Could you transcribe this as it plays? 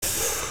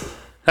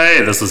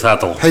Hey, this is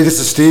Hethel. Hey, this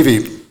is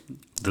Stevie.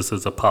 This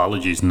is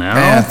Apologies Now.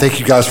 Man,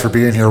 thank you guys for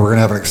being here. We're going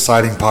to have an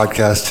exciting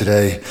podcast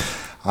today.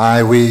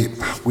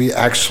 We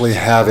actually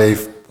have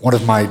one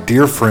of my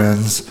dear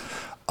friends,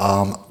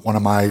 one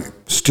of my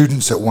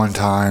students at one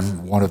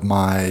time, one of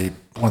the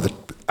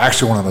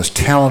most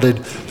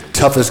talented,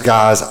 toughest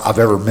guys I've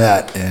ever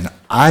met, and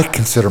I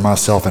consider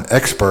myself an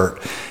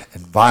expert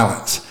in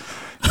violence.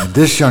 And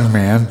this young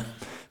man,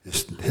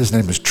 his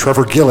name is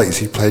Trevor Gillies.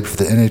 He played for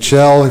the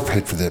NHL. He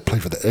played for the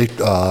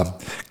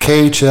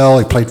KHL.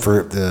 He played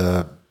for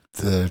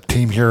the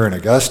team here in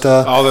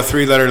Augusta. All the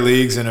 3-letter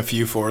leagues and a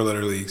few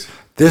 4-letter leagues.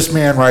 This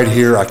man right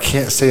here, I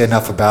can't say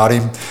enough about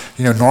him.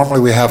 You know, normally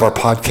we have our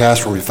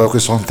podcast where we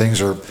focus on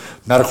things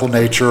of medical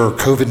nature or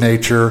COVID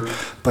nature,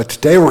 but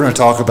today we're going to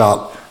talk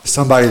about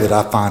somebody that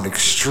I find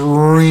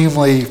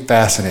extremely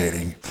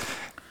fascinating.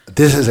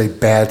 This is a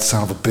bad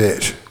son of a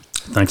bitch.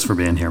 Thanks for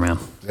being here, man.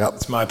 Yep.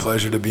 It's my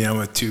pleasure to be on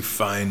with two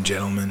fine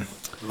gentlemen.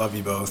 Love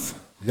you both.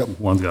 Yep.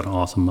 One's got an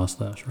awesome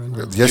mustache,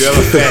 right? Yes. You have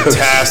a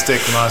fantastic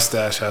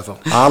mustache, Hethel.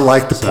 I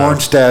like the porn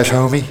stash,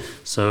 homie.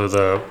 So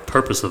the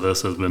purpose of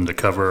this has been to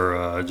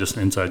cover just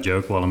an inside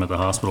joke while I'm at the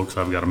hospital because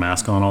I've got a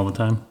mask on all the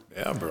time.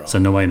 Yeah, bro. So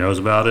nobody knows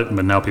about it,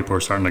 but now people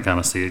are starting to kind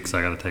of see it because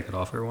I got to take it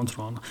off every once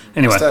in a while.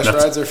 Anyway, Mustache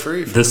rides are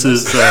free. This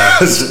is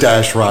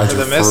Stash rides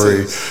are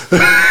free.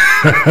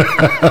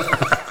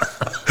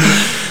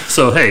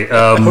 so. Hey,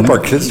 I hope our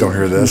kids don't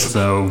hear this.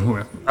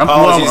 So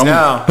Apologies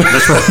now.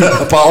 That's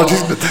right.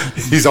 Apologies, but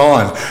he's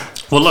on.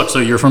 Well, look. So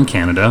you're from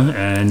Canada,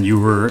 and you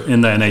were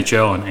in the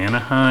NHL in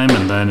Anaheim,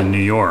 and then in New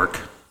York,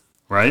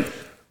 right?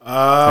 What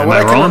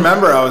I can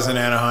remember, I was in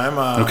Anaheim.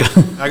 Okay.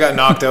 I got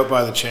knocked out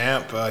by the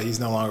champ. He's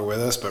no longer with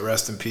us, but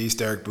rest in peace,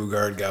 Derek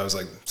Bugard. Guy was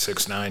like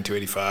 6'9",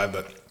 285,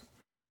 but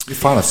You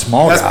find a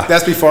small guy.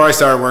 that's before I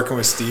started working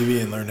with Stevie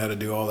and learned how to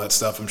do all that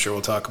stuff. I'm sure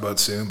we'll talk about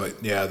soon.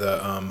 But yeah, the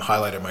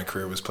highlight of my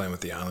career was playing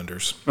with the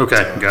Islanders. Okay,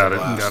 So got was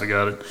a it.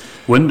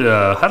 blast. When?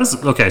 How does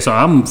it? Okay, so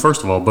I'm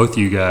first of all, both of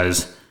you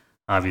guys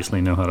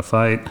obviously know how to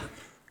fight.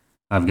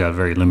 I've got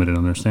very limited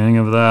understanding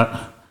of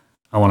that.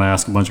 I want to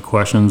ask a bunch of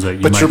questions that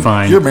you But might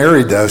find. you're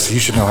married, though, so you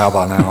should know how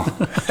by now.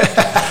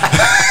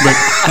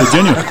 But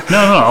genuine. No.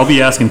 I'll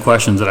be asking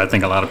questions that I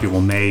think a lot of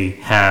people may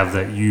have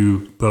that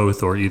you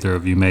both or either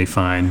of you may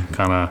find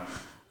kind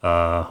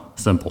of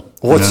simple.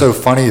 What's so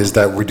funny is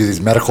that we do these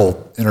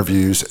medical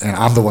interviews, and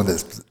I'm the one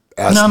that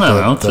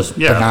asks the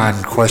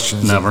benign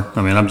questions. Never.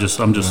 I mean, I'm just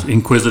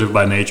inquisitive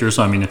by nature.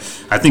 So I mean,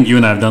 I think you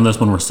and I have done this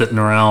when we're sitting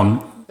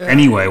around.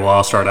 Anyway, well,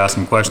 I'll start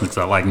asking questions because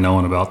I like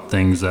knowing about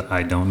things that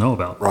I don't know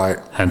about. Right.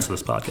 Hence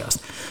this podcast.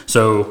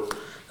 So,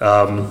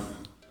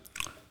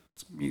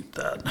 let's mute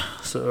that.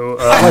 So,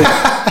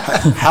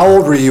 How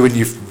old were you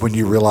when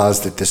you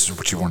realized that this is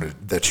what you wanted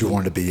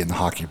to be in the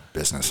hockey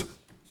business?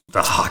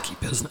 the hockey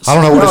business. I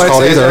don't know what it's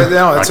called either.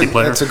 Hockey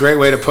player. It's a great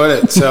way to put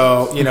it.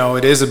 So,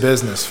 it is a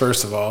business,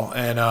 first of all.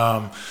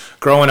 And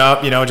growing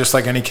up, just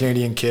like any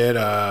Canadian kid,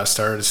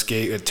 started to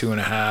skate at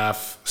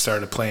 2.5,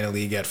 started playing a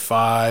league at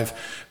 5.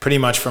 Pretty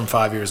much from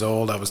 5 years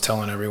old, I was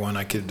telling everyone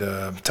I could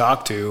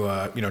talk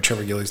to.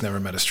 Trevor Gillies never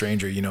met a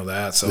stranger, you know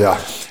that. So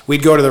Yeah.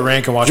 we'd go to the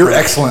rink and watch. You're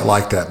excellent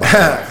like that, by the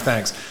way.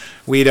 Thanks.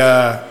 We'd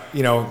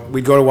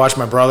go to watch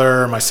my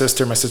brother, my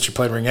sister. My sister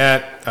played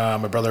ringette.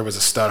 My brother was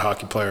a stud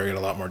hockey player. He had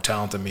a lot more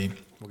talent than me.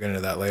 We'll get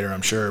into that later,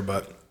 I'm sure.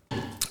 But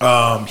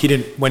he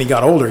didn't. When he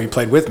got older, he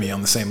played with me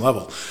on the same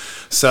level.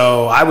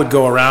 So I would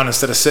go around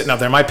instead of sitting up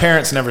there. My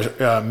parents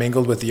never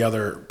mingled with the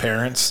other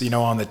parents,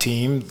 on the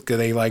team because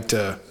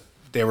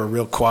they were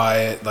real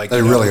quiet.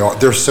 They really are.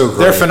 They're so great.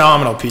 They're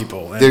phenomenal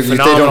people and They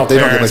phenomenal don't get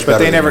parents, much but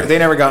better they than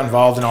never got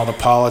involved in all the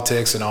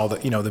politics and all the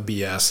the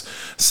BS.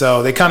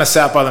 So they kind of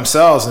sat by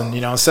themselves, and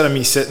instead of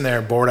me sitting there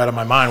bored out of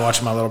my mind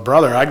watching my little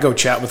brother, I'd go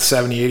chat with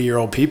 70,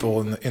 80-year-old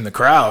people in the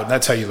crowd.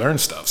 That's how you learn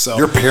stuff. So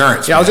Your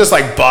parents, I was just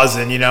like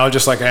buzzing,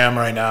 just like I am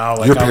right now.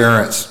 Like Your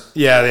parents.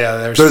 Yeah,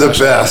 They're special. the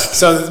best.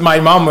 So my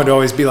mom would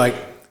always be like,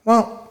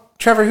 "Well,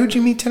 Trevor, who'd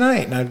you meet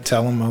tonight?" And I'd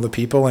tell them all the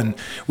people, and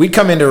we'd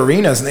come into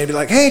arenas, and they'd be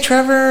like, "Hey,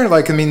 Trevor!"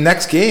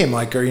 Next game,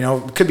 it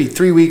could be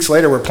 3 weeks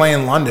later. We're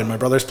playing London. My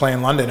brother's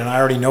playing London, and I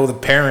already know the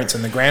parents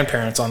and the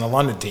grandparents on the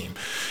London team,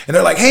 and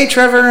they're like, "Hey,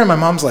 Trevor!" And my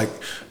mom's like,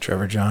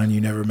 "Trevor John,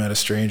 you never met a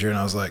stranger." And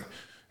I was like,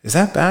 "Is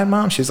that bad,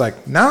 Mom?" She's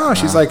like, "No."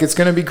 She's like, "It's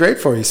going to be great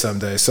for you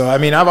someday." So,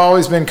 I've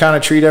always been kind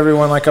of treat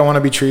everyone like I want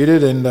to be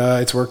treated, and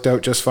it's worked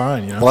out just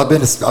fine. Well, I've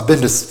been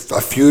to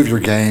a few of your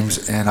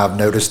games, and I've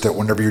noticed that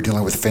whenever you're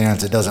dealing with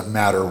fans, it doesn't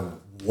matter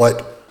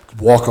what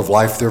walk of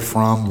life they're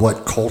from,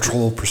 what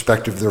cultural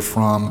perspective they're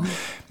from.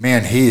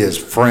 Man, he is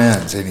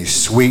friends, and he's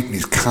sweet, and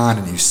he's kind,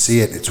 and you see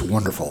it. It's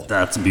wonderful.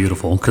 That's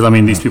beautiful because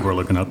these people are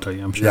looking up to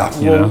you. I'm sure.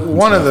 Yeah.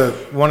 One of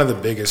the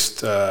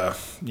biggest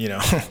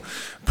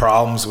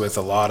problems with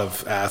a lot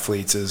of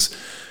athletes is,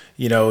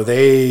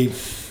 they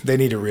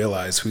to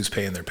realize who's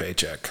paying their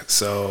paycheck.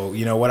 So,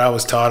 you know, what I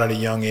was taught at a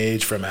young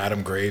age from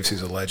Adam Graves,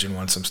 who's a legend,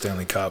 won some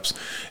Stanley Cups,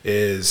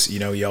 is, you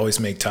know, you always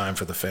make time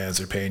for the fans.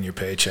 They're paying your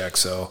paycheck.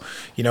 So,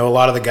 you know, a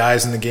lot of the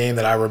guys in the game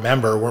that I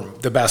remember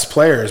weren't the best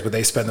players, but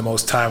they spent the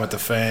most time with the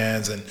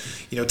fans and,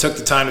 you know, took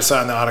the time to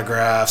sign the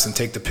autographs and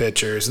take the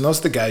pictures. And those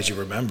are the guys you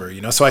remember,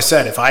 you know. So I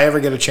said, if I ever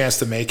get a chance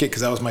to make it,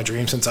 because that was my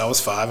dream since I was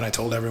 5, and I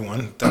told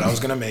everyone that I was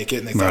going to make it,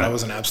 and they thought I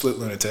was an absolute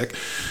lunatic.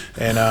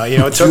 And, you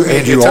know, it took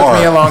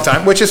me a long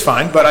time, which is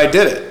fine, but I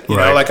did it. You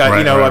know, like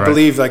I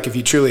believe like if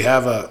you truly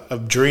have a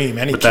dream,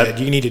 any kid,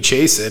 you need to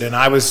chase it. And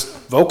I was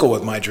vocal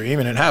with my dream,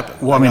 and it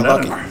happened. Well, I mean,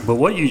 but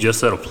what you just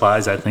said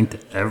applies, I think, to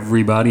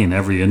everybody in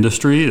every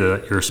industry.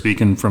 That you're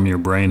speaking from your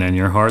brain and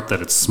your heart.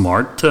 That it's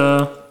smart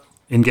to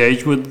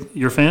engage with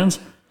your fans.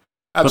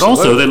 Absolutely. But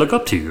also they look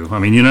up to you. I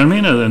mean, you know what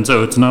I mean? And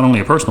so it's not only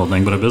a personal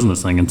thing, but a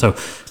business thing. And so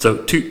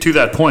to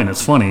that point,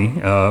 it's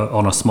funny,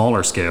 on a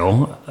smaller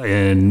scale,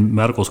 in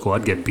medical school,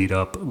 I'd get beat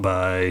up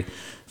by,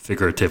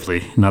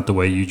 figuratively, not the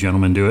way you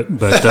gentlemen do it,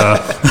 but by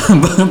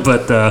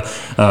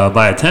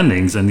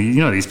attendings. And, you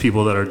know, these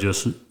people that are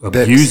just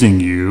abusing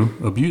you,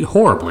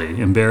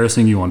 horribly,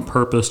 embarrassing you on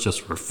purpose,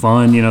 just for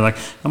fun. You know, like,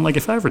 I'm like,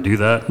 if I ever do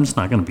that, I'm just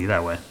not going to be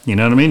that way. You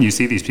know what I mean? You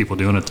see these people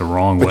doing it the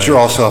wrong way. But you're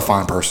also a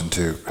fine person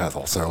too,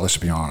 Ethel, so let's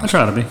be honest. I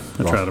try to be.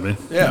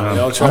 Yeah, we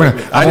all try to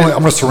be. I'm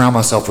going to surround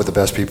myself with the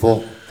best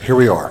people. Here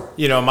we are.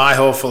 You know, my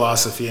whole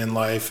philosophy in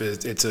life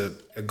is it's a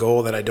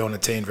goal that I don't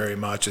attain very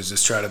much, is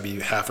just try to be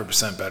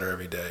 0.5% better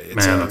every day.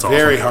 It's a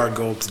very hard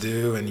goal to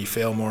do, and you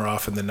fail more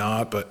often than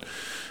not. But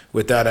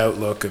with that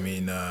outlook, I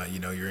mean, you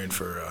know, you're in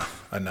for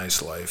a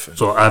nice life. And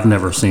so I've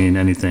never seen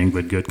anything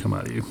but good come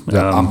out of you.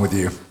 Yeah, I'm with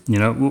you. You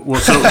know,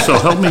 well, so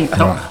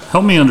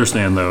help me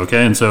understand though,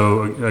 okay? And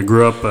so I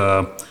grew up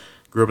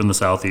in the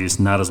Southeast,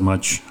 not as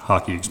much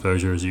hockey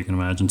exposure as you can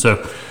imagine.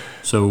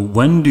 So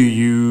when do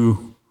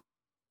you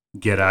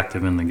get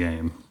active in the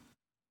game?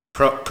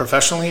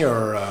 Professionally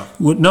or?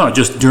 Well, no,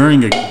 just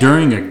during a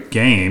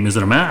game. Is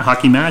it a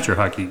hockey match or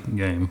hockey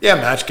game? Yeah,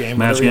 match game.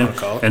 Match game. You want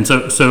to call it. And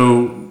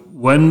so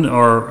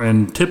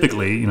and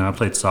typically, you know, I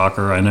played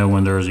soccer. I know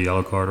when there's a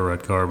yellow card or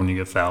red card when you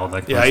get fouled.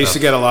 I used to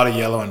get a lot of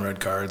yellow and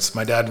red cards.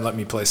 My dad let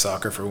me play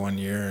soccer for 1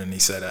 year, and he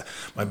said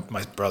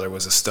my brother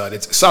was a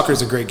stud. Soccer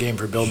is a great game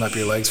for building up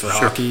your legs for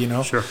hockey. You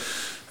know. Sure.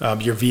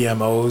 Your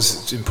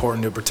VMOs, it's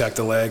important to protect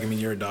the leg. I mean,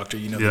 you're a doctor,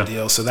 you know the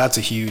deal. So that's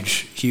a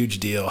huge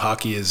deal.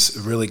 Hockey is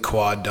really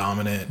quad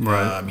dominant.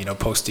 Right. You know,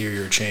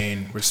 posterior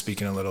chain. We're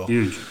speaking a little,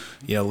 you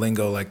know,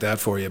 lingo like that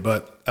for you.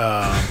 But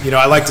you know,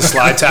 I like to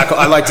slide tackle.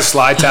 I like to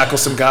slide tackle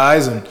some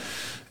guys, and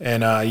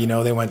you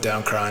know, they went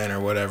down crying or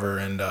whatever,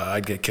 and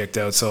I'd get kicked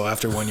out. So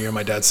after 1 year,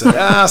 my dad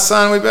said,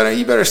 son,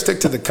 you better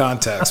stick to the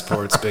contact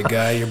sports, big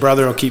guy. Your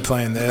brother will keep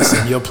playing this,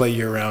 and you'll play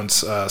year-round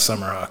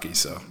summer hockey.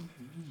 So,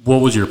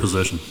 what was your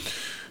position?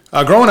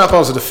 Growing up, I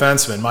was a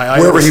defenseman.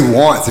 Wherever he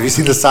wants. Have you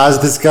seen the size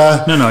of this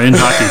guy? No, in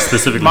hockey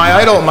specifically. My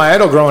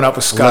idol growing up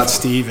was Scott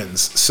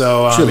Stevens.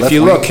 So if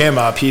you look him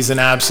up, he's an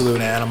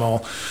absolute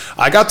animal.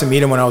 I got to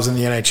meet him when I was in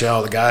the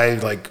NHL. The guy,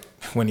 like,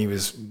 when he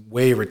was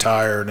way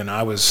retired, and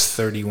I was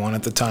 31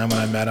 at the time when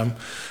I met him.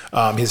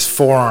 His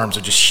forearms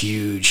are just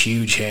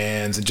huge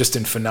hands, and just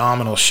in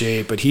phenomenal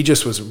shape. But he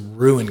just was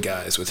ruined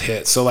guys with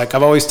hits. So, like,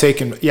 I've always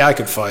taken, I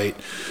could fight.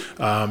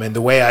 And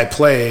the way I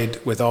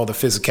played with all the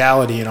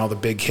physicality and all the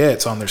big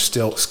hits on their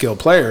skilled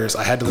players,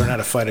 I had to learn how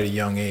to fight at a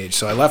young age.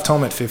 So I left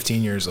home at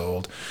 15 years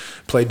old,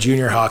 played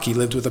junior hockey,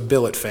 lived with a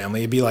billet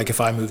family. It'd be like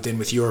if I moved in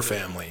with your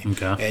family.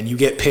 Okay. And you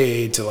get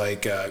paid to,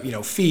 like, you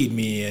know, feed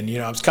me. And, you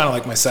know, I was kind of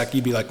like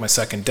you'd be like my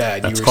second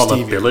dad. That's you were called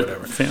Stevie a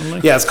billet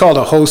family? Yeah, it's called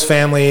a host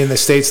family. In the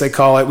States, they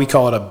call it, we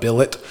call it a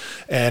billet.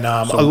 And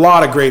a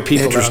lot of great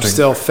people that I'm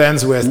still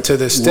friends with to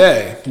this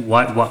day.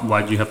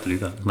 Why'd you have to do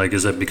that? Like,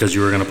 is it because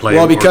you were going to play?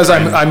 Well, because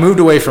I moved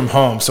away from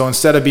home. So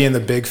instead of being the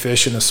big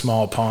fish in a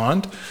small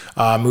pond,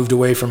 I moved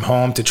away from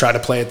home to try to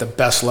play at the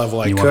best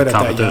level I could at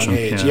that young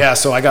age. Yeah,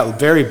 so I got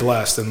very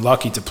blessed and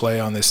lucky to play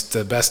on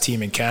the best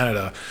team in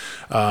Canada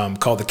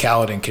called the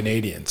Caledon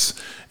Canadians.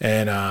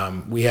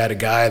 And we had a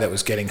guy that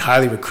was getting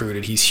highly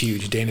recruited. He's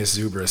huge, Danis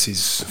Zubras.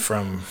 He's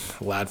from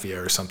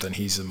Latvia or something.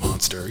 He's a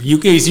monster.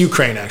 He's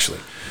Ukraine, actually.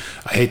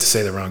 I hate to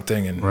say the wrong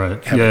thing and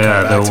right.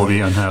 They will be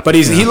unhappy. But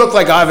he looked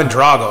like Ivan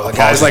Drago. The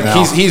guy's like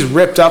he's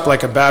ripped up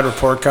like a bad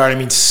report card. I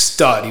mean,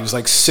 stud. He was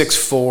like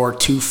 6'4",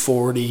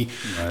 240.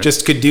 Right.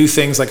 Just could do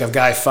things like a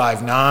guy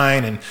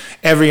 5'9". And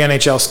every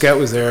NHL scout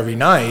was there every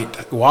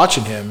night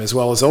watching him, as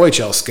well as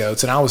OHL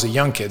scouts. And I was a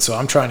young kid, so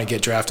I'm trying to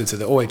get drafted to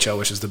the OHL,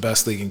 which is the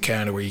best league in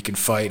Canada, where you can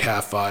fight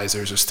half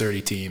visors. There's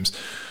 30 teams.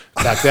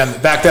 Back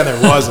then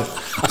there wasn't.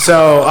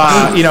 So,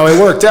 you know, it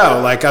worked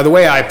out. Like the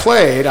way I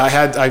played,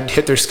 I'd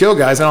hit their skill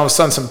guys, and all of a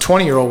sudden some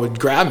 20-year-old would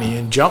grab me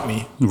and jump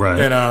me.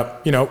 Right. And,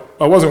 you know,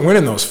 I wasn't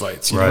winning those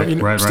fights. You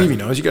know? Stevie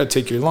knows you got to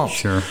take your lumps.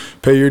 Sure.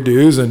 Pay your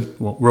dues. And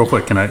well, real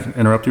quick, can I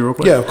interrupt you real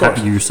quick? Yeah, of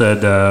course. You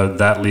said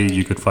that league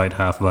you could fight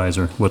half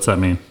visor. What's that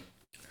mean?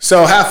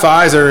 So half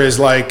visor is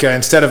like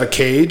instead of a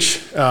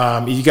cage,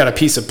 you got a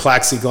piece of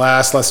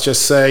plexiglass, let's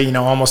just say,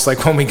 almost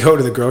like when we go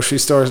to the grocery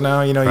stores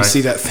now, you Right.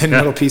 see that thin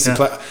little piece of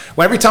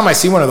well, every time I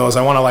see one of those,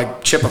 I want to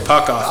like chip a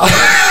puck off.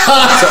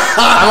 So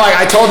I'm like,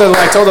 I told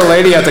the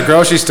lady at the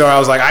grocery store, I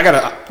was like,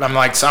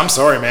 I'm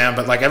sorry, man,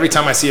 but like every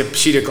time I see a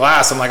sheet of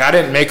glass, I'm like, I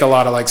didn't make a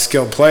lot of like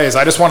skilled plays.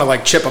 I just want to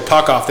like chip a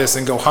puck off this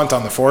and go hunt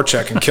on the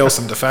forecheck and kill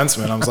some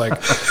defensemen. I was like,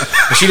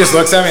 and she just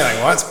looks at me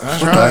like, what's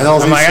wrong?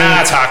 I'm like,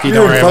 it's hockey. You're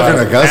Don't worry about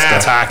it. Augusta.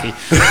 It's hockey.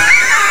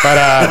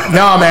 But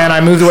no, man,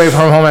 I moved away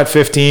from home at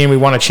 15. We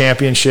won a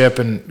championship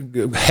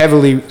and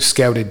heavily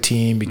scouted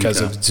team because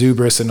of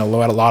Zubris and a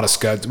lot of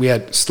studs. We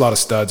had a lot of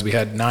studs. We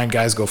had 9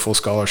 guys go full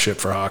scholarship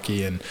for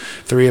hockey, and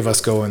 3 of us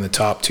go in the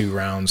top 2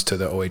 rounds to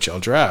the OHL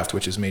draft,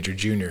 which is major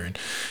junior.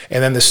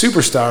 And then the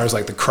superstars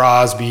like the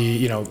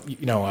Crosby,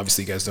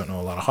 obviously you guys don't know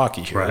a lot of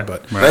hockey here, Right.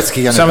 but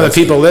Gretzky, some of the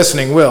people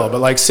listening will. But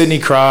like Sidney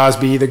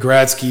Crosby, the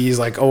Gretzkys,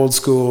 like old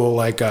school,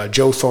 like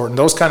Joe Thornton,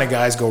 those kind of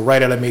guys go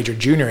right out of major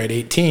junior at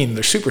 18.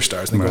 They're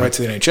superstars. And they go right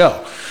to the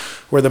NHL.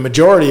 Where the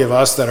majority of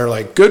us that are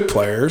like good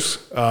players,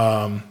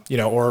 or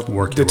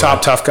the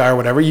top tough guy or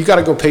whatever, you got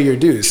to go pay your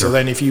dues. Sure. So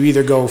then if you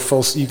either go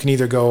you can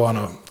either go on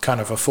a kind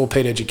of a full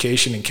paid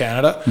education in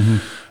Canada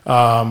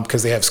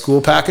because they have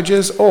school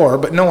packages,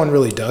 but no one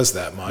really does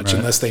that much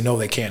unless they know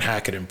they can't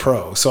hack it in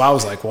pro. So I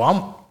was like,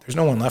 well, there's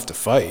no one left to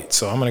fight.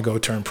 So I'm going to go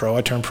turn pro.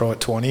 I turned pro at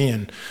 20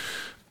 and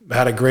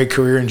had a great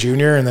career in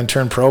junior and then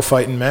turned pro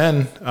fighting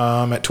men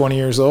at 20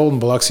 years old in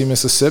Biloxi,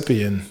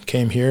 Mississippi, and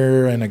came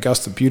here in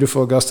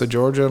beautiful Augusta,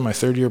 Georgia, my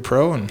 3rd year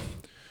pro. And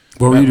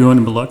what were you doing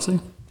in Biloxi?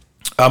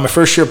 My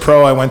first year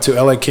pro, I went to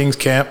LA Kings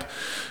camp.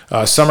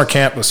 Summer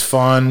camp was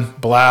fun,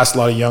 blast, a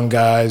lot of young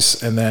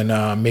guys, and then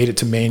made it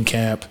to main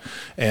camp.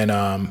 And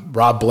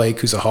Rob Blake,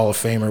 who's a Hall of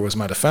Famer, was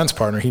my defense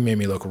partner. He made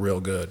me look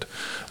real good.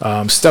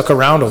 Stuck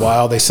around a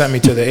while. They sent me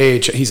to the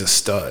AHL. He's a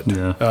stud.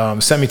 Yeah.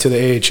 Sent me to the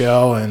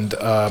AHL, and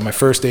my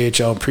first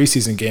AHL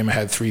preseason game, I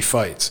had 3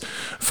 fights.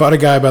 Fought a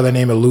guy by the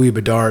name of Louis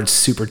Bedard,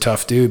 super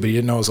tough dude, but he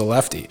didn't know I was a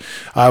lefty.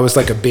 I was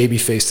like a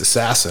baby-faced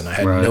assassin. I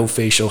had no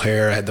facial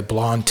hair. I had the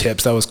blonde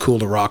tips. That was cool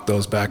to rock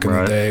those back in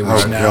the day.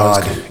 Which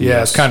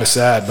it's kind of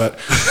sad, but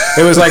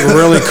it was like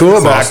really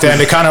cool back then.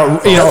 To kind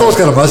of, Ethel's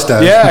got a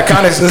mustache. Yeah,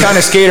 kind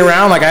of skate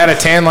around like I had a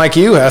tan like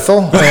you,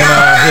 Ethel. And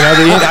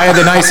I had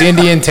the nice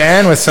Indian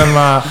tan with some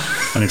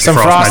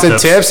frosted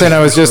tips, and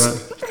I was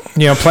just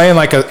playing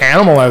like an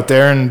animal out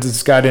there, and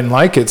this guy didn't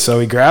like it, so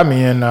he grabbed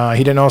me, and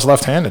he didn't know I was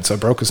left-handed, so I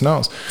broke his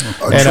nose.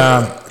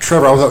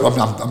 Trevor,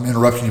 I'm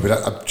interrupting you,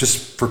 but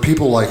just for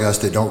people like us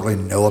that don't really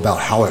know about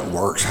how it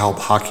works, how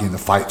hockey and the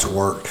fights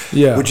work,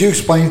 would you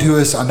explain to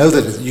us? I know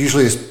that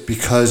usually it's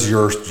because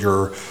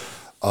you're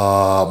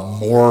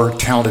more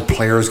talented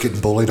players getting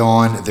bullied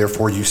on,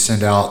 therefore you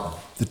send out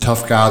the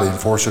tough guy, the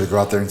enforcer, to go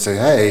out there and say,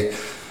 hey,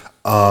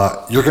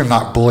 you're going to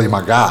not bully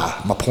my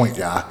guy, my point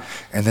guy,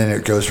 and then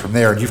it goes from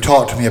there. And you've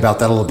talked to me about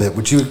that a little bit.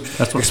 Would you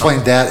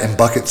explain that and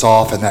buckets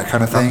off and that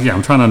kind of thing? Yeah,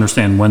 I'm trying to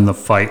understand when the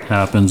fight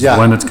happens,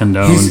 when it's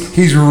condoned.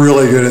 He's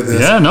really good at this.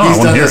 Yeah, no, he's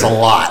done this a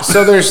lot.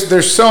 So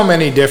there's so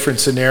many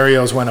different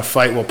scenarios when a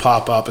fight will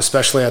pop up,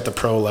 especially at the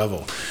pro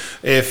level.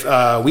 If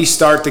we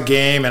start the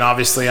game, and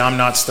obviously I'm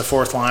not the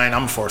 4th line,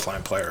 I'm a 4th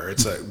line player.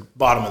 It's a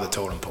bottom of the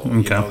totem pole.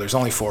 Okay. There's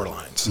only 4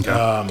 lines.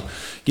 Okay.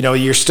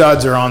 Your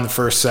studs are on the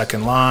 1st,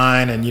 2nd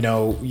line, and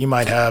you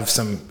might have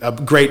a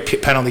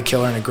great penalty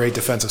killer and a great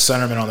defensive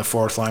centerman on the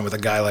 4th line with a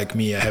guy like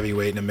me, a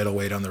heavyweight and a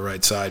middleweight on the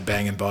right side,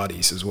 banging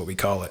bodies is what we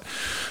call it.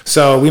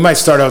 So we might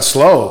start out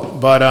slow,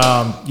 but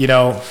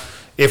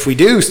if we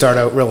do start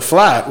out real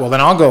flat, well,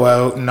 then I'll go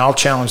out and I'll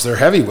challenge their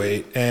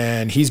heavyweight,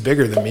 and he's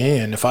bigger than me.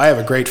 And if I have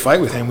a great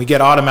fight with him, we get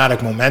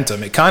automatic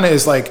momentum. It kind of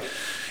is like,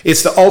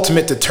 it's the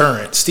ultimate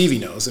deterrent. Stevie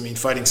knows. I mean,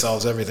 fighting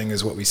solves everything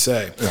is what we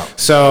say. Yeah.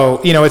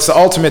 So, it's the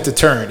ultimate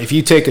deterrent. If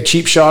you take a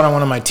cheap shot on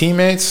one of my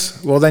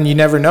teammates, well, then you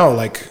never know.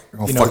 Like,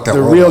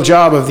 the real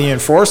job of the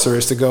enforcer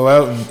is to go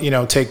out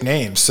and, take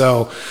names.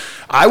 So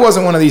I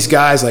wasn't one of these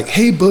guys like,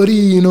 hey, buddy,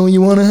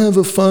 you want to have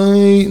a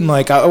fight? And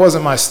like, it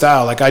wasn't my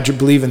style. Like, I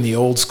believe in the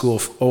old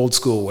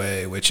school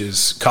way, which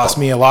is cost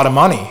me a lot of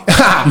money.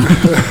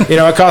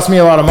 It cost me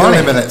a lot of money.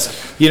 20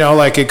 minutes.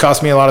 It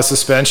cost me a lot of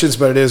suspensions,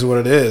 but it is what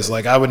it is.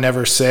 Like, I would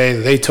never say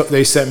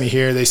they sent me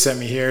here, they sent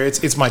me here.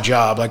 It's my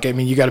job. Like, I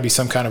mean, you got to be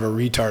some kind of a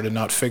retard and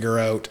not figure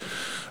out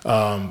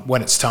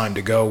when it's time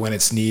to go, when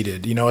it's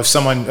needed. If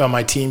someone on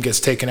my team gets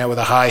taken out with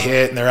a high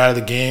hit and they're out of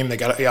the game,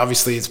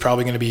 obviously it's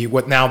probably going to be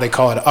what now they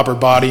call it an upper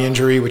body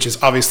injury, which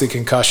is obviously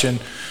concussion,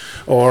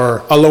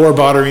 or a lower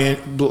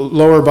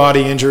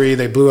body injury.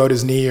 They blew out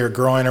his knee or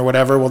groin or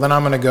whatever. Well, then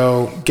I'm going to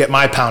go get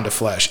my pound of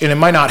flesh, and it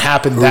might not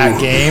happen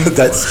that game.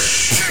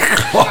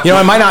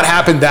 It might not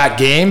happen that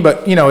game,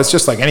 but it's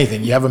just like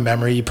anything. You have a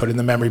memory, you put it in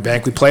the memory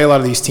bank. We play a lot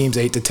of these teams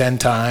 8 to 10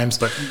 times,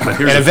 but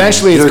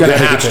eventually it's going to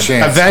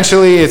happen.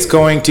 Eventually it's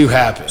going to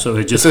happen. So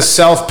it's a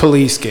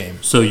self-police game.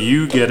 So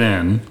you get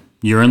in,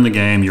 you're in the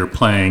game, you're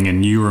playing,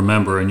 and you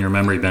remember in your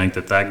memory bank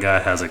that guy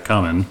has it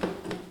coming,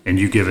 and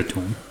you give it to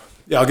him.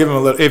 Yeah, I'll give him a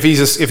little. If he's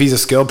a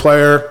skilled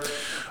player,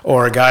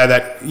 or a guy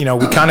that we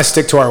kind of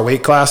stick to our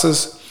weight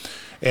classes,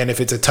 And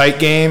if it's a tight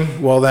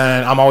game, well,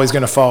 then I'm always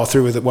going to follow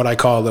through with what I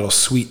call a little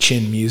sweet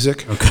chin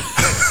music. Okay.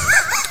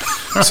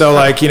 So,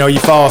 like, you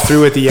follow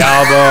through with the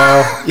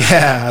elbow.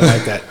 Yeah, I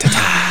like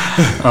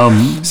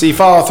that. So you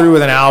follow through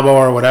with an elbow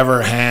or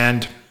whatever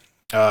hand,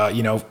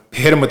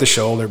 hit him with the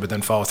shoulder, but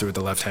then follow through with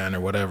the left hand or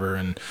whatever,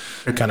 and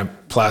kind of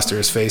plaster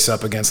his face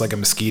up against like a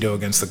mosquito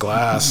against the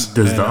glass.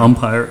 Does the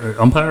umpire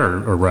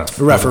or ref?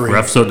 Referee.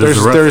 Ref. So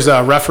there's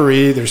a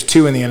referee. There's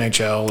 2 in the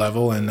NHL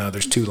level, and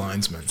there's 2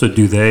 linesmen. So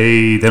do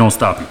they don't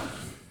stop you?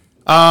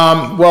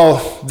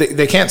 Well,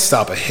 they can't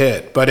stop a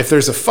hit, but if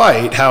there's a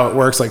fight, how it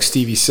works, like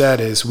Stevie said,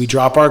 is we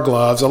drop our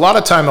gloves. A lot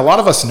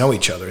of us know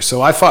each other.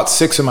 So I fought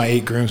 6 of my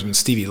 8 groomsmen.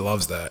 Stevie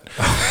loves that.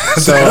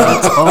 So,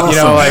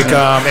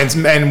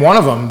 awesome. And one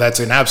of them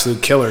that's an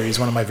absolute killer. He's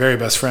one of my very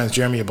best friends,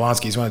 Jeremy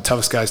Yablonsky. He's one of the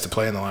toughest guys to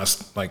play in the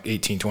last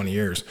 18, 20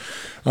 years.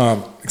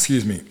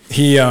 Excuse me.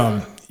 He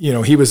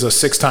was a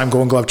 6-time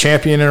Golden Glove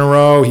champion in a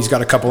row. He's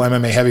got a couple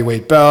MMA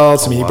heavyweight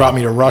belts. He brought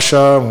me to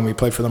Russia when we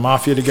played for the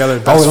Mafia together.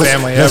 Best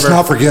family ever. Let's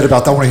not forget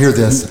about that. I want to hear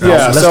this.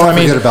 Yeah,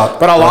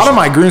 but a lot of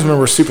my groomsmen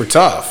were super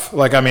tough.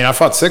 Like, I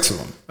fought 6 of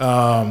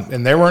them,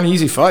 and they weren't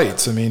easy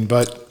fights.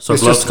 So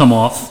gloves come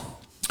off.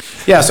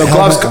 Yeah, so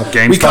gloves.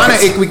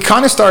 We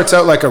kind of starts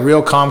out like a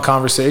real calm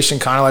conversation,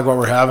 kind of like what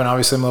we're having.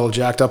 Obviously, I'm a little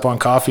jacked up on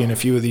coffee and a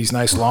few of these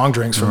nice long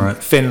drinks from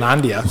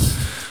Finlandia.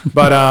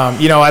 But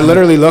I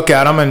literally look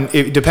at him,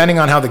 and depending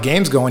on how the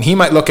game's going, he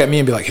might look at me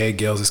and be like, "Hey,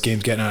 Gills, this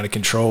game's getting out of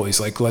control." He's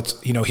like,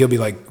 he'll be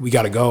like, "We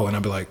got to go," and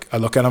I'll be like, I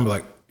look at him, and be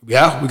like,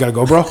 "Yeah, we got to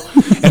go, bro,"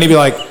 and he'd be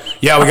like,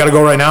 "Yeah, we got to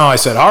go right now." I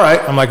said, "All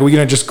right." I'm like, "Are we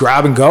gonna just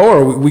grab and go, or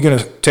are we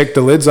gonna take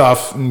the lids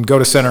off and go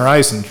to center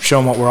ice and show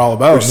him what we're all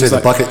about?" Say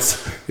the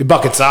buckets. The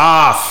buckets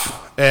off.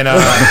 And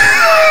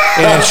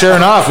and sure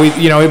enough, he'd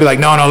be like,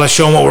 no, let's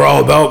show him what we're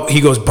all about.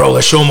 He goes, "Bro,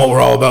 let's show him what we're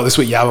all about." This is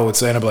what Yabo would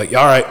say. And I'd be like,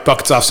 "All right,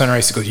 buckets off center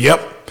ice." He goes,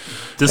 "Yep."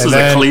 This is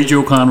a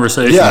collegial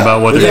conversation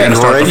about whether you're going to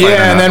start the fight.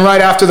 Yeah, and then right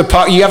after the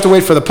puck, you have to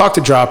wait for the puck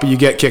to drop, or you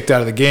get kicked out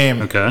of the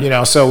game.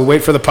 Okay. So we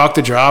wait for the puck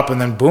to drop,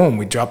 and then boom,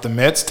 we drop the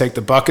mitts, take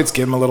the buckets,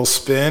 give them a little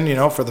spin,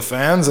 for the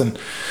fans, and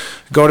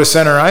go to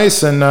center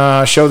ice and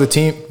show the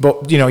team.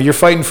 But you're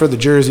fighting for the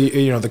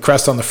jersey, the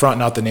crest on the front,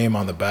 not the name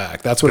on the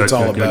back. That's what it's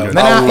all about. Good.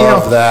 I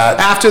love that.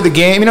 After the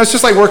game, it's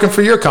just like working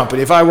for your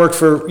company. If I work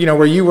for,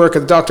 where you work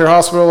at the doctor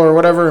hospital or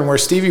whatever, and where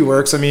Stevie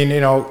works,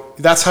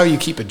 that's how you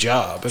keep a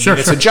job. It's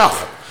a job.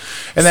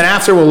 And then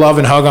after, we'll love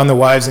and hug on the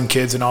wives and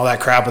kids and all that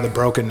crap with a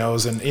broken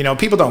nose. And,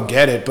 people don't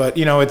get it, but,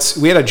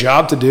 we had a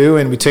job to do,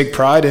 and we take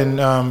pride in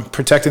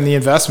protecting the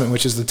investment,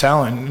 which is the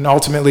talent, and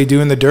ultimately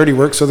doing the dirty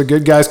work so the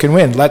good guys can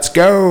win. Let's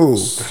go.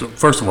 So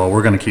first of all,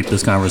 we're going to keep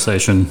this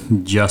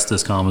conversation just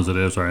as calm as it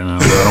is right now.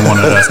 I don't want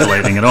it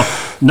escalating at all.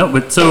 No,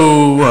 but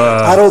so...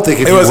 I don't think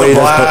if it you was wait a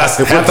blast.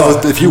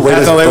 if you wait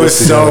us both it was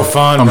together, so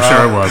fun, I'm bro.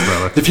 sure it was,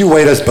 brother. If you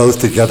wait us both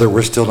together,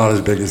 we're still not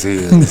as big as he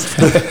is.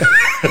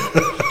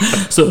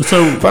 So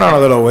put on a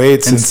little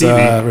weight since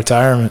Stevie,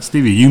 retirement.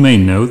 Stevie, you may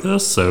know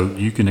this, so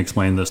you can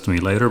explain this to me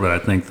later. But I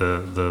think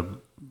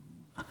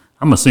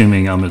I'm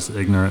assuming I'm as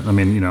ignorant.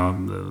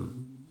 The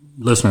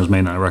listeners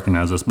may not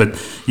recognize this, but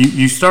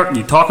you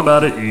talk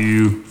about it,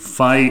 you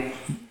fight.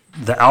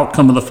 The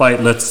outcome of the fight.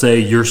 Let's say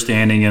you're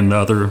standing and the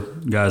other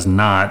guy's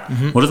not.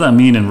 Mm-hmm. What does that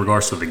mean in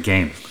regards to the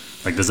game?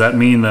 Like, does that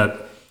mean that?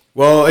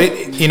 Well,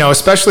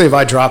 especially if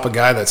I drop a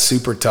guy that's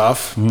super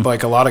tough,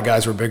 like a lot of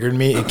guys were bigger than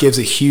me, it gives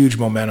a huge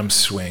momentum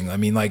swing.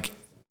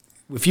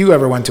 If you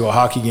ever went to a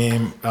hockey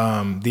game,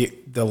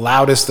 the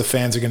loudest the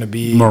fans are going to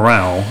be.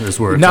 Morale is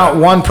where it's not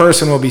at. One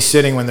person will be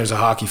sitting when there's a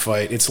hockey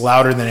fight. It's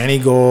louder than any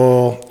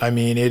goal.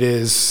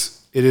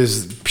 It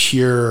is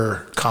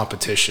pure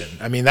competition.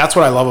 That's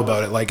what I love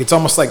about it. It's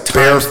almost like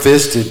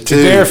bare-fisted too.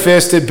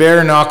 Bare-fisted,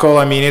 bare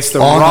knuckle. It's the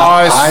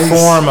rawest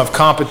form of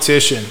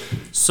competition.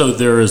 So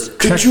there is.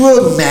 Could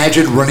you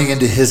imagine running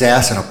into his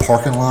ass in a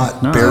parking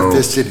lot,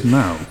 bare-fisted?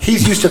 No.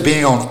 He's used to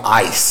being on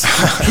ice.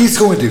 He's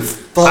going to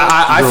fuck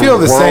I feel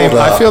the same.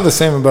 I feel the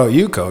same about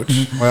you,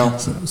 Coach. Well,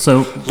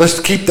 so let's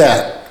keep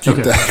that. Keep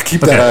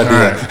that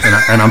idea.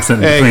 Right. And I'm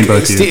sitting between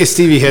both of you.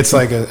 Stevie hits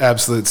like an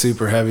absolute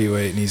super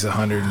heavyweight, and he's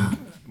 100.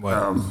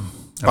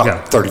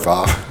 About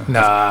 35.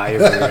 Nah, you're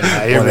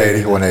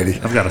 180.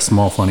 I've got a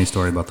small funny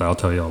story about that. I'll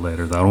tell y'all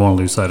later. I don't want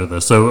to lose sight of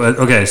this. So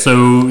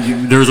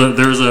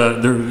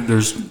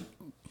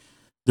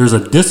there's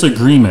a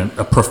disagreement,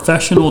 a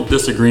professional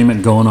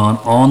disagreement going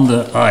on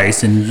the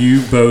ice, and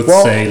you both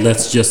say,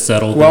 "Let's just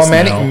settle this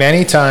now."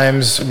 Many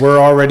times we're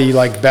already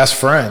like best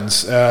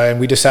friends, and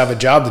we just have a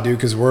job to do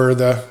because we're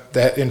the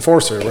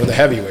enforcer, we're the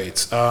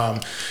heavyweights. So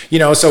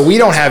we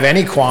don't have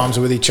any qualms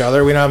with each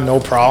other. We don't have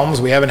no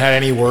problems. We haven't had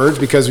any words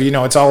because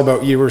it's all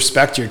about you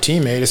respect your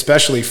teammate,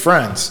 especially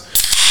friends.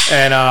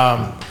 And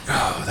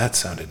that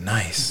sounded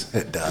nice.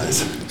 It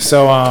does.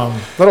 So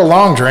little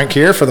long drink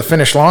here for the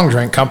Finnish Long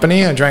Drink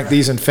Company. I drank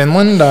these in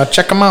Finland.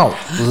 Check them out.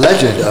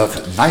 Legend of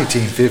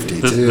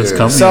 1952. This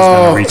company is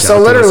going to reach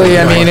out literally,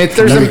 to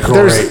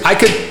us.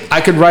 I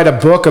could write a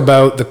book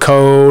about the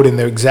code and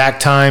the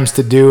exact times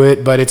to do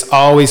it, but it's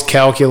always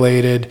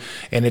calculated,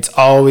 and it's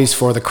always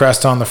for the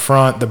crest on the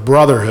front, the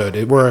brotherhood.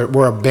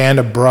 We're a band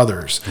of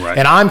brothers. Right.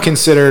 And I'm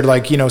considered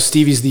like,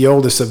 Stevie's the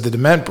oldest of the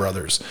Dement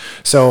brothers.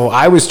 So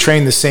I was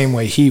trained the same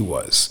way he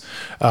was.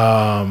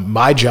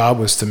 My job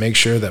was to make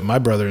sure that my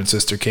brother and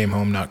sister came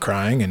home not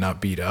crying and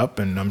not beat up.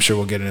 And I'm sure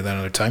we'll get into that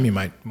another time. You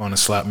might want to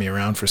slap me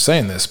around for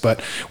saying this,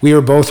 but we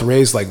were both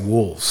raised like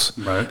wolves.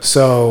 Right.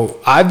 So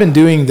I've been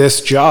doing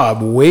this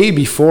job way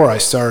before I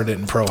started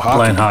in pro hockey.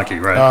 Playing hockey,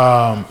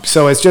 right.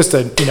 So it's just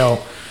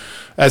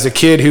as a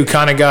kid who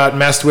kind of got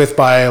messed with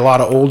by a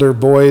lot of older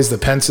boys, the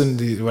Penson,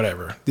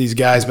 whatever. These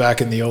guys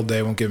back in the old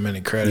day, won't give them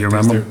any credit. You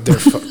remember?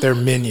 They're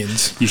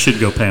minions. You should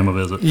go pay him a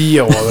visit.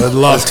 Yo, I'd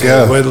love to.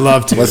 Go. Would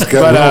love to. Let's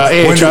go. But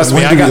hey, trust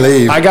me,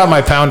 I got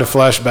my pound of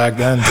flesh back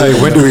then. Hey,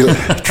 when do we,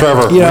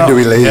 Trevor? When do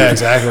we leave? Yeah,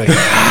 exactly.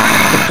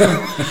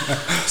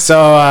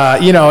 So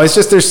it's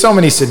just there's so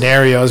many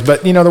scenarios,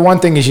 but the one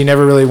thing is you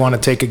never really want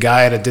to take a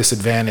guy at a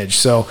disadvantage.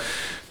 So.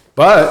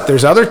 But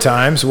there's other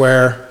times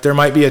where there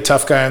might be a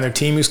tough guy on their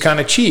team who's kind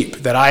of cheap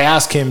that I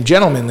ask him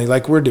gentlemanly,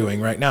 like we're doing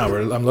right now,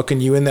 where I'm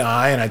looking you in the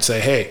eye and I'd say,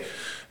 hey,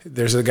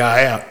 there's a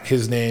guy,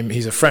 his name,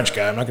 he's a French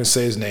guy. I'm not going to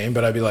say his name,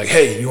 but I'd be like,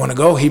 hey, you want to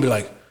go? He'd be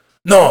like,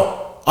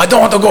 no, I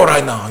don't want to go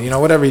right now.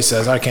 Whatever he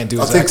says, I can't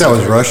do his accent. I think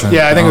that was Russian.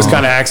 Yeah, I think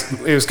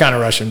it was kind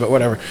of Russian, but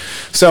whatever.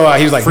 So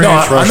he was like, no,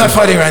 I'm not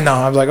fighting right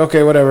now. I was like,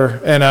 okay,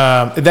 whatever. And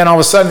then all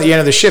of a sudden at the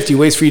end of the shift, he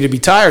waits for you to be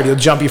tired. He'll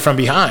jump you from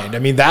behind. I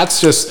mean, that's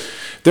just...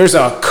 There's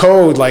a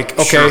code like,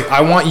 okay, sure.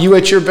 I want you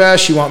at your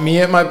best. You want me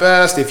at my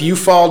best. If you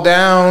fall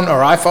down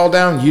or I fall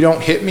down, you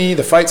don't hit me.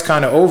 The fight's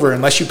kind of over.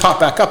 Unless you pop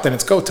back up, then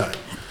it's go time.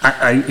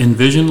 I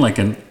envision like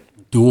a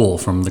duel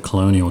from the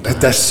colonial times.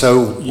 That's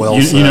so well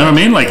said. You know what I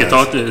mean? Like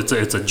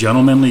it's a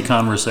gentlemanly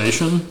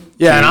conversation.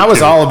 Yeah, and I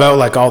was all about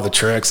like all the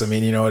tricks. I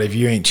mean, if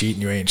you ain't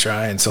cheating, you ain't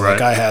trying. So right.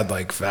 like I had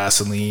like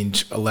Vaseline,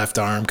 a left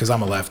arm because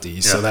I'm a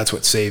lefty. So that's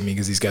what saved me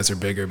because these guys are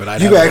bigger. But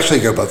you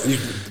actually go both.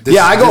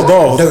 I go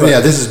both.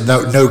 This is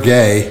no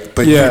gay,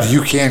 but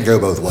you can go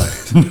both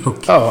ways.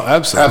 Oh,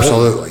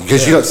 absolutely.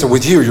 Because so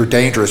with you're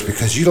dangerous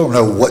because you don't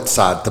know what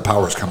side the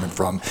power is coming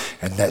from,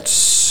 and that's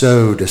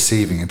so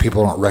deceiving, and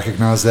people don't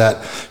recognize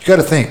that. You got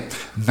to think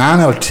 9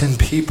 out of 10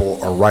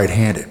 people are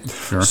right-handed.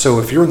 Sure. So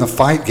if you're in the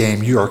fight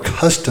game, you are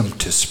accustomed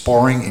to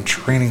sparring and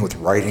training with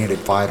right-handed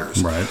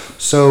fighters. Right.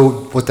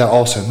 So what that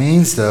also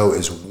means, though,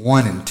 is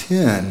 1 in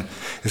 10 is going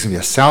to be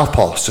a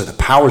southpaw. So the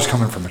power is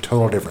coming from a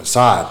total different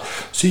side.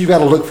 So you got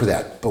to look for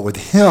that. But with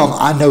him,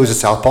 I know he's a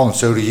southpaw, and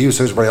so do you.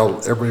 So is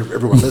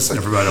everyone listening.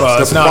 Everybody else.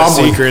 Well, it's not a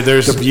secret.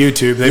 There's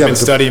YouTube. They've been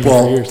studying me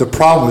for years. The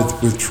problem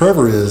with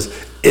Trevor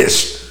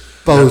is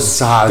both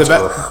sides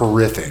are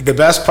horrific. The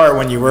best part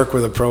when you work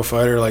with a pro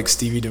fighter like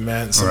Stevie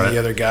Dement and some right. of the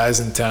other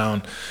guys in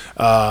town,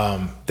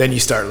 then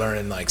you start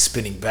learning like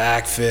spinning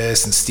back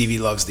fists, and Stevie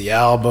loves the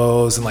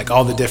elbows and like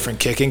all the different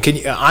kicking.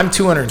 I'm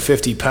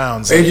 250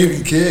 pounds. And you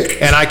can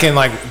kick. And I can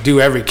like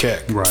do every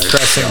kick. Right.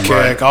 Press and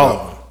kick, all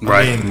of them.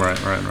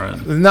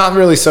 Right. Not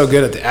really so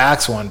good at the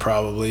axe one,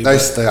 probably. I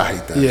hate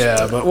that.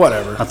 Yeah, but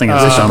whatever. I think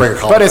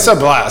it's but it's a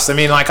blast. I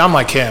mean, like I'm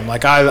like him.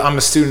 Like I'm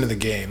a student of the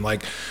game.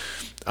 Like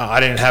I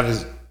didn't have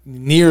as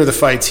near the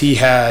fights he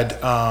had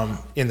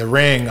in the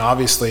ring,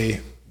 obviously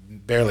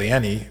barely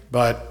any,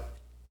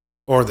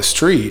 or the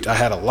street, I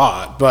had a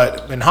lot.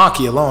 But in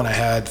hockey alone, I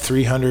had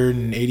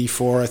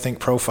 384, I think,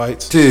 pro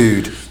fights.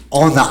 Dude,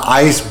 on the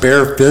ice,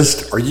 bare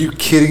fist, are you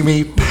kidding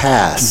me?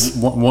 Pass.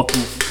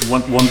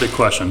 One big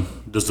question.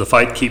 Does the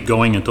fight keep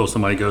going until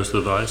somebody goes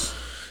to the ice?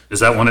 Is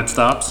that when it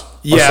stops?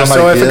 Yeah,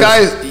 so if a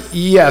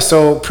guy,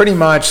 so pretty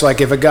much like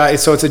if a guy,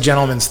 so it's a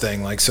gentleman's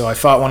thing. Like, so I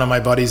fought one of my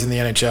buddies in the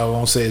NHL, I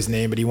won't say his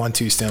name, but he won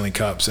 2 Stanley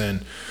Cups.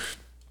 And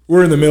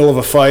we're in the middle of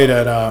a fight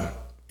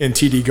in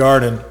TD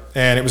Garden,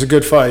 and it was a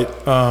good fight.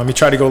 He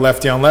tried to go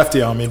lefty on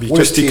me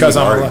just because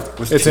I'm a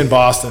left. It's in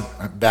Boston.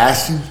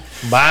 Boston?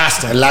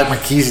 Boston. I like my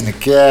keys in the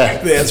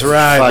car. That's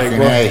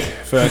right.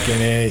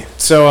 Fucking A.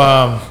 So,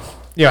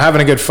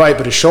 having a good fight,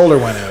 but his shoulder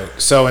went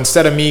out. So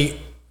instead of me,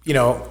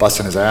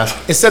 busting his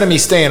ass. Instead of me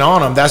staying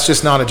on him, that's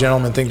just not a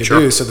gentleman thing to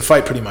do. So the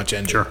fight pretty much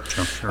ended. Sure.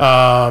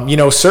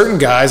 Certain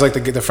guys, like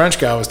the French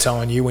guy I was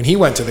telling you, when he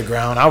went to the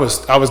ground, I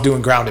was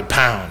doing grounded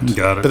pound.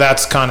 Got it. But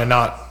that's kind of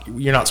not.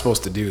 You're not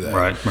supposed to do that.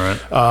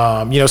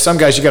 Right. Some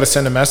guys you got to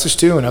send a message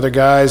to, and other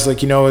guys,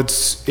 like,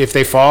 it's if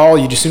they fall,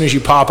 as soon as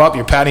you pop up,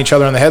 you're patting each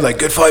other on the head, like,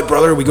 good fight,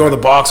 brother. We go to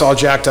the box all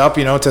jacked up.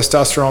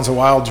 Testosterone's a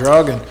wild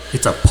drug, and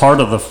it's a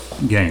part of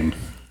the game.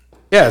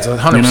 Yeah, it's 100%. You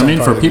know what I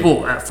mean? For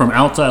people from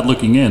outside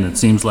looking in, it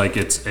seems like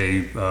it's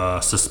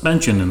a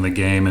suspension in the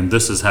game, and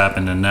this has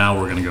happened, and now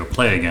we're going to go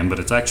play again. But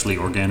it's actually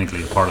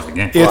organically a part of the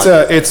game.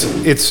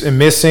 It's a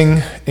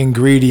missing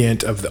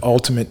ingredient of the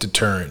ultimate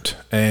deterrent,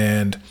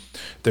 and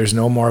there's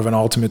no more of an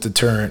ultimate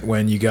deterrent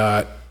when you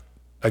got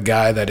a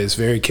guy that is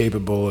very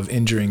capable of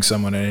injuring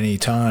someone at any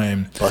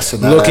time,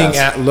 busting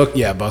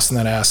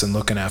that ass and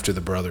looking after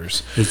the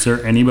brothers. Is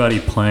there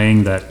anybody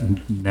playing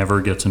that never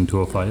gets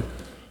into a fight?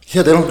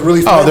 Yeah, they don't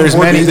really. Oh,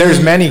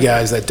 there's many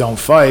guys that don't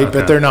fight,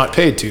 but they're not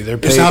paid to. They're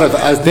paid.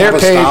 They're paid.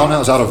 Style now.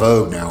 It's out of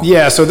vogue now.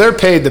 Yeah, so they're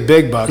paid the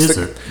big bucks.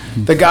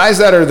 The guys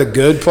that are the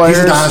good players.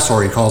 He's a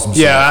dinosaur. He calls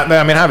himself. Yeah,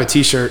 I mean, I have a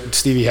T-shirt.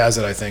 Stevie has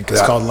it. I think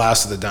it's called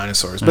 "Last of the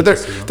Dinosaurs." But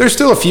there's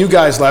still a few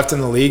guys left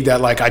in the league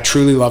that like I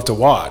truly love to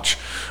watch.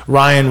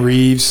 Ryan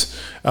Reeves.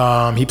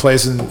 He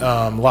plays in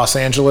Los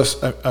Angeles.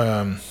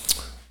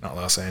 Not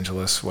Los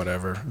Angeles,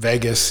 whatever.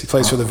 Vegas. He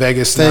plays for the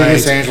Vegas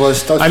Knights.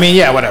 Angeles. I mean,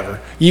 yeah,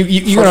 whatever.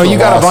 You know, you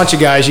got a bunch of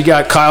guys. You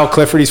got Kyle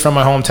Clifford. He's from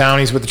my hometown.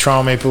 He's with the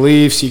Toronto Maple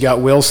Leafs. You got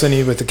Wilson.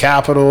 He's with the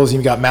Capitals.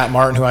 You got Matt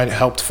Martin, who I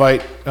helped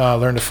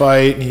learn to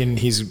fight. And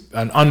he's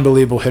an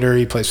unbelievable hitter.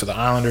 He plays for the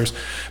Islanders.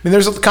 I mean,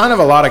 there's kind of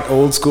a lot of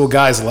old school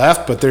guys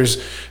left, but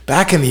there's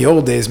back in the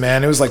old days,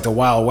 man, it was like the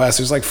Wild West.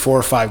 There's like 4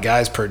 or 5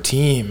 guys per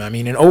team. I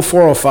mean, in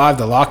 04-05,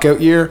 the lockout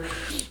year,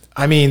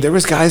 I mean, there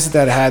was guys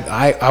that had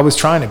I was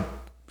trying to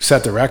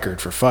set the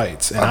record for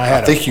fights, and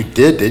I think you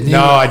did, didn't you?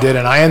 No, I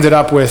didn't. I ended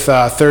up with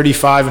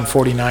 35 and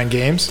 49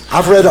 games.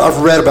 I've read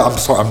about. I'm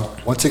sorry.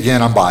 Once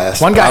again, I'm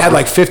biased. One guy had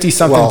like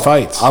 50-something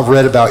fights. I've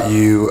read about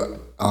you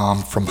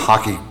from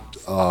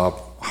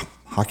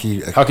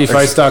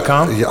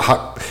hockeyfights.com.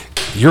 Yeah,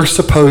 you're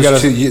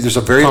supposed to.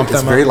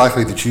 It's very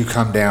likely that you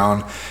come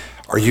down,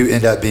 or you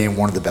end up being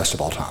one of the best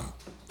of all time,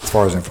 as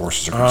far as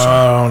enforcers are concerned.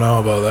 I don't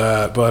know about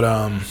that, but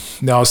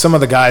no, some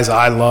of the guys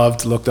I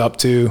looked up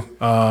to.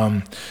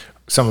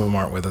 Some of them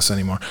aren't with us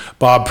anymore.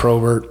 Bob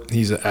Probert,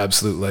 he's an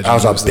absolute legend. I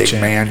was a big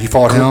man. You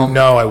fought him?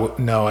 No,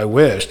 I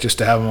wish just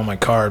to have him on my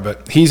card,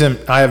 but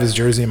I have his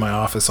jersey in my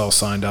office all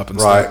signed up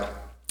and stuff.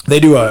 They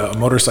do a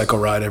motorcycle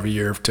ride every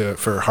year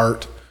for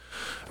heart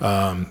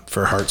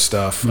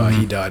stuff.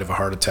 He died of a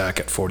heart attack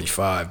at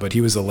 45, but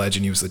he was a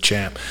legend. He was the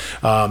champ.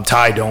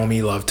 Ty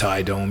Domi, loved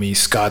Ty Domi.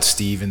 Scott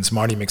Stevens,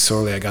 Marty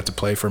McSorley. I got to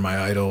play for my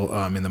idol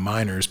in the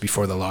minors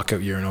before the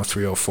lockout year in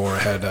 03-04. I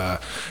had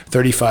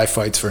 35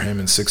 fights for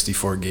him in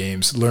 64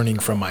 games, learning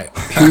from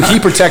he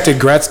protected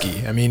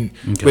Gretzky. I mean,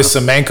 with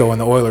Semenko and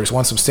the Oilers,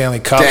 won some Stanley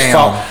Cups.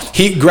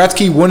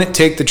 Gretzky wouldn't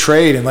take the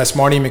trade unless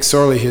Marty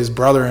McSorley, his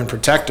brother and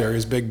protector,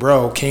 his big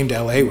bro, came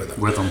to LA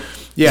with him.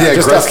 Yeah,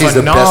 just Gretzky's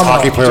the best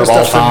hockey player of all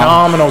time. Just a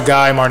phenomenal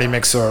guy, Marty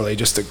McSorley.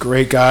 Just a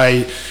great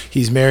guy.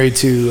 He's married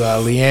to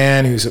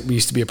Leanne, who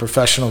used to be a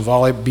professional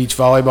beach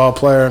volleyball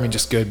player. I mean,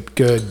 just good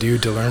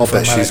dude to learn from. I'll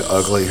bet she's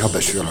ugly. I'll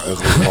bet she's got an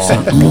ugly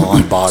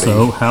blonde body.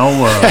 So how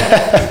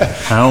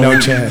no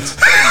chance.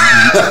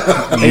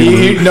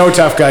 No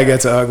tough guy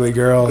gets an ugly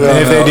girl. And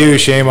if they do,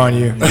 shame on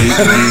you.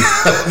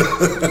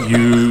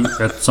 You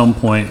at some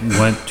point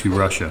went to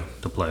Russia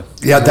to play.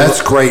 Yeah,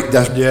 that's great.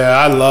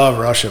 I love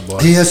Russia, boy.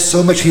 He has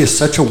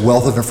such a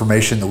wealth of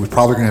information that we're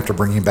probably going to have to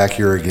bring him back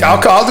here again. I'll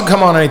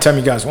come on anytime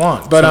you guys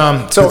want. But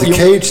the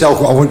KHL,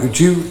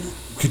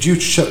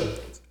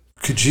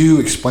 could you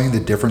explain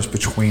the difference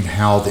between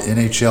how the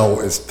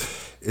NHL is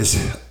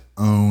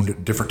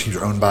owned, different teams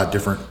are owned by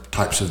different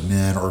types of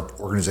men or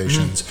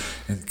organizations,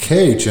 and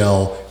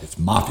KHL, it's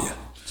mafia.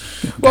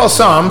 Well,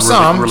 some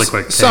really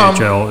quick.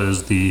 KHL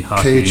is the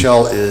hockey.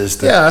 KHL is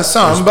the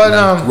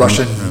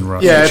Russian.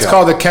 Yeah, it's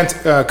called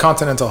the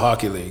Continental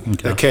Hockey League.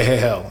 The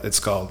KHL, it's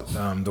called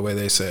the way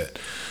they say it.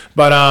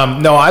 But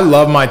no, I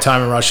love my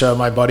time in Russia.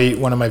 My buddy,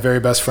 one of my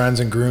very best friends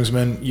and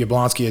groomsmen,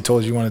 Yablonsky, I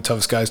told you, one of the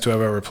toughest guys to have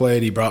ever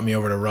played. He brought me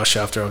over to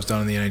Russia after I was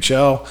done in the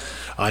NHL.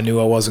 I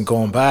knew I wasn't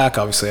going back.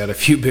 Obviously, I had a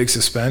few big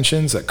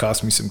suspensions that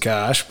cost me some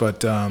cash.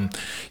 But,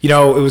 it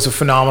was a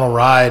phenomenal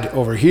ride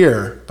over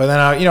here. But then,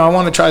 I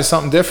wanted to try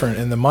something different,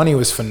 and the money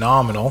was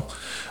phenomenal.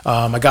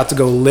 I got to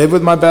go live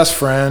with my best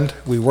friend.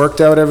 We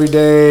worked out every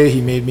day. He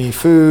made me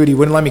food. He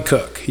wouldn't let me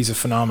cook. He's a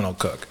phenomenal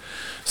cook.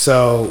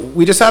 So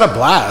we just had a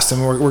blast. I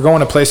mean, we're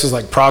going to places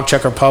like Prague,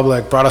 Czech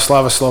Republic,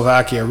 Bratislava,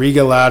 Slovakia, Riga,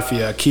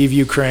 Latvia, Kyiv,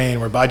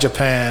 Ukraine. We're by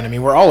Japan. I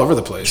mean, we're all over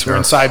the place. Sure. We're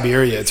in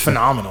Siberia. It's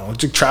phenomenal.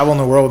 Just traveling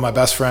the world with my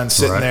best friend,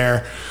 sitting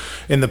there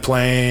in the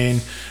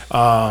plane.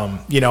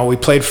 We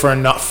played for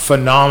a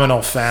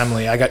phenomenal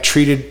family. I got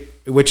treated,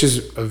 which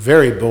is a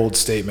very bold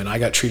statement. I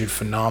got treated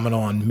phenomenal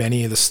on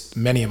many of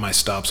my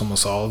stops,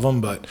 almost all of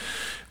them, but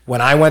when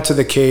I went to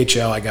the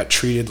KHL, I got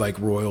treated like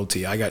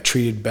royalty. I got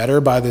treated better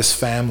by this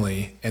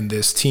family and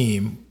this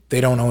team. They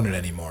don't own it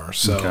anymore.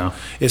 So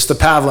It's the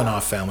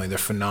Pavlinov family. They're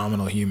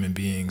phenomenal human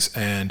beings.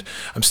 And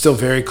I'm still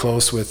very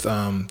close with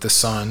the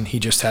son. He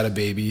just had a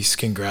baby.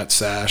 Congrats,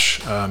 Sash.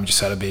 Just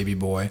had a baby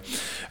boy.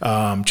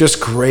 Just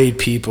great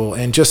people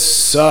and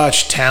just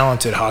such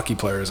talented hockey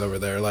players over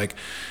there. Like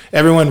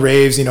everyone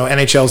raves,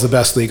 NHL is the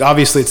best league.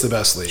 Obviously, it's the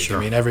best league.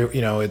 Sure. I mean,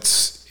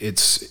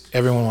 it's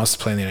everyone wants to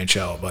play in the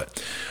NHL,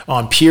 but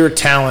on pure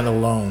talent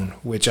alone,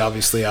 which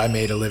obviously I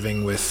made a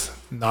living with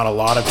not a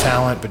lot of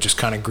talent, but just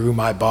kind of grew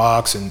my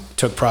box and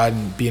took pride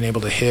in being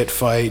able to hit,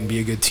 fight, and be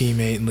a good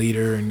teammate and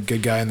leader and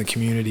good guy in the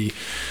community.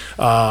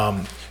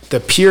 The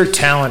pure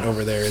talent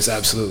over there is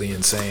absolutely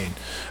insane.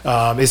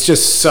 It's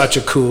just such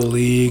a cool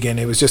league, and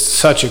it was just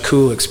such a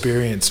cool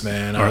experience,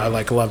 man. I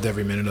loved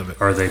every minute of it.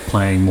 Are they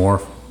playing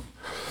more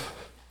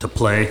to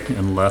play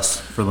and less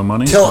for the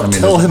money? Tell him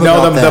about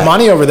No, that. the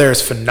money over there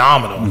is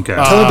phenomenal. Okay.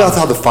 Tell me about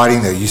how the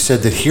fighting though. You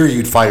said that here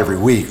you'd fight every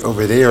week.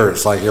 Over there,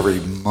 it's like every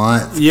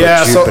month.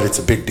 Yeah, but it's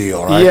a big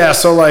deal, right? Yeah,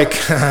 so like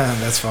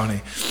that's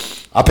funny.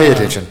 I pay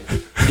attention.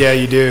 Yeah,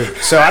 you do.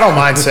 So I don't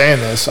mind saying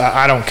this.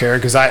 I don't care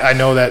because I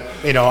know that,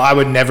 I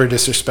would never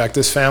disrespect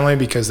this family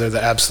because they're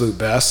the absolute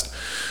best.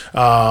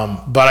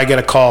 But I get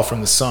a call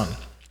from the son.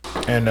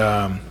 And,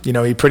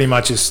 he pretty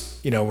much is,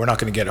 we're not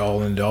going to get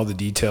all into all the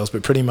details,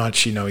 but pretty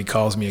much, he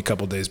calls me a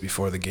couple days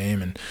before the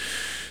game and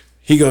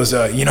he goes,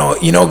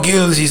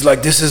 Gills, he's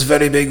like, this is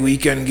very big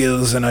weekend,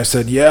 Gills. And I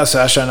said, yeah,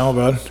 Sasha, I know,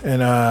 bud.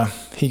 And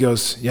he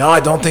goes, yeah,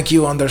 I don't think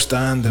you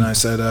understand. And I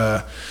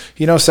said,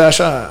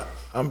 Sasha,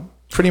 I'm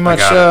pretty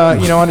much,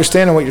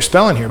 understanding what you're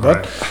spelling here, bud.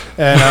 Right.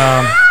 And,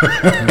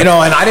 and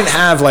I didn't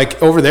have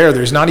over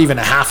there's not even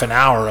a half an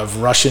hour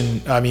of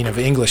of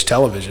English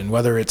television,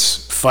 whether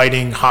it's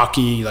fighting,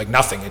 hockey,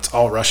 nothing. It's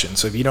all Russian.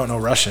 So if you don't know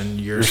Russian,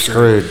 you're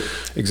screwed.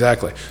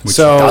 Exactly. Which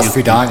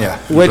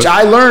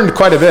I learned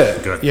quite a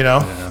bit, Good.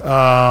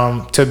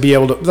 To be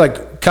able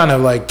to kind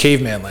of like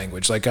caveman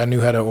language. I knew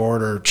how to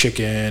order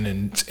chicken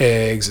and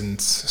eggs and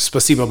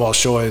spasibo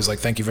bolshoy is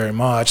thank you very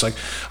much. I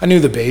knew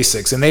the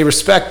basics and they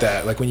respect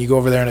that. When you go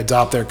over there and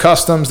adopt their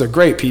customs, they're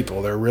great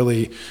people. They're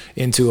really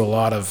into a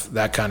lot of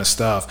that kind of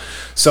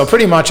stuff. So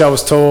pretty much I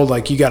was told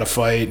you got to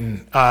fight.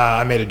 And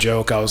I made a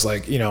joke. I was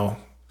like,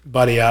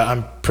 buddy,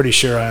 I'm pretty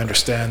sure I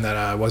understand that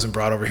I wasn't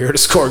brought over here to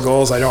score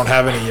goals. I don't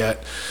have any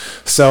yet.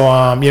 So,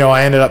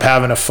 I ended up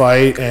having a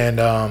fight and,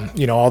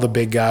 all the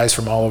big guys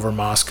from all over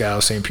Moscow,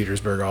 St.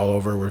 Petersburg, all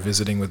over were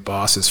visiting with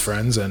Boss's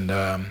friends. And,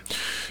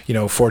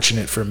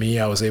 fortunate for me,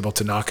 I was able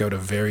to knock out a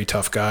very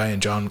tough guy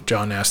and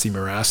John Nasty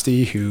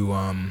Morasti, who,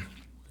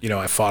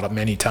 I fought him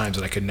many times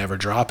and I could never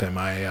drop him.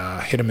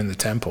 I hit him in the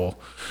temple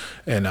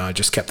and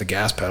just kept the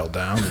gas pedal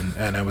down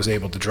and I was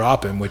able to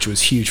drop him, which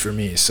was huge for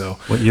me. So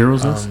what year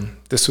was this?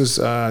 This was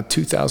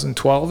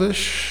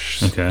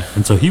 2012-ish. Okay.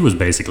 And so he was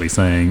basically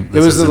saying it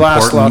was the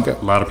last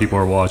lockout. A lot of people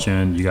are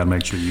watching. You got to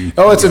make sure you...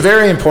 Oh, it's a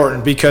very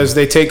important because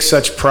they take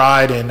such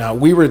pride in...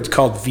 we were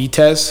called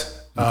Vitez.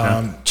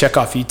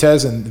 Chekhov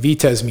Vitez, and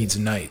Vitez means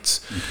knights.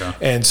 Okay.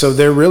 And so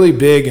they're really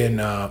big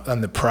on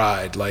the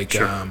pride.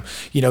 Sure.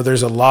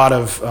 There's a lot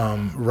of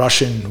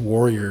Russian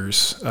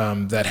warriors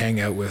that hang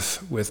out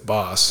with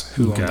Boss,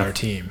 who owned our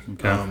team.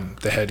 Okay.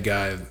 The head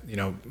guy,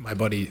 my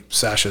buddy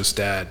Sasha's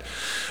dad.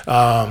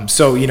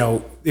 So,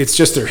 it's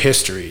just their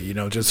history,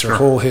 just their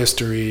whole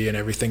history and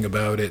everything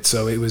about it.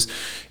 So it was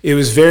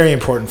very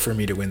important for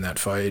me to win that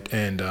fight,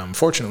 and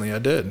fortunately I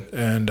did.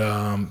 And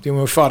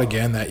we fought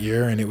again that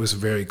year, and it was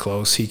very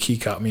close. He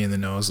caught me in the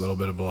nose, a little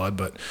bit of blood,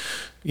 but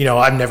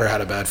I've never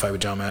had a bad fight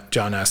with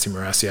John Nasty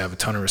Morasti. I have a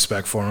ton of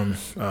respect for him.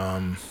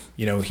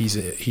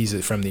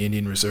 He's from the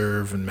Indian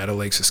Reserve in Meadow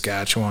Lake,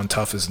 Saskatchewan,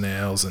 tough as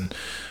nails, and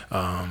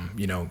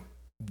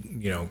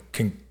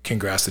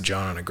congrats to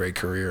John on a great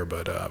career,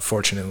 but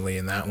fortunately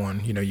in that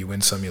one, you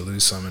win some, you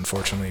lose some, and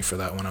fortunately for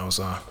that one, I was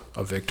a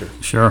victor.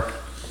 Sure.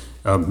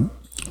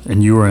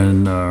 And you were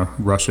in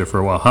Russia for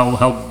a while.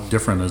 How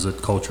different is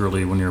it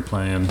culturally when you're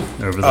playing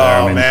over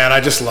there? Oh, man, I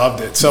just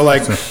loved it. So,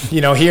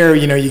 here,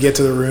 you get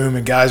to the room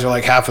and guys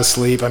are half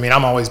asleep. I mean,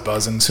 I'm always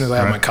buzzing. As soon as I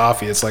have my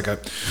coffee, it's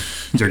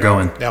you're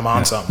going. I'm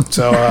on something.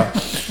 So,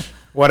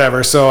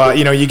 whatever. So,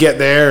 you get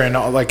there and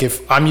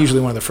if I'm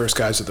usually one of the first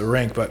guys at the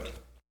rink, but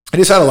I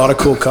just had a lot of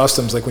cool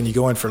customs. When you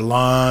go in for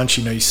lunch,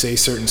 you say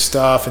certain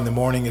stuff. In the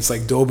morning, it's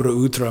Dobro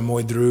utra,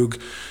 moj drug.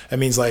 That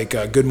means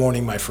good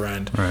morning, my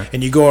friend. Right.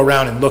 And you go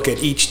around and look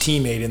at each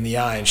teammate in the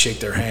eye and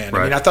shake their hand.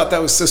 Right. I mean, I thought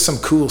that was just some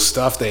cool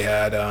stuff they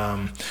had.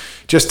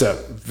 Just a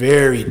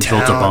very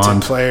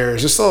talented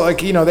players. Just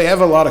they have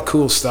a lot of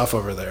cool stuff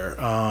over there.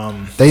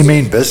 They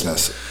mean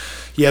business.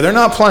 Yeah, they're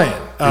not playing.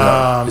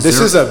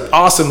 This is an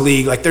awesome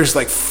league. There's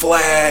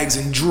flags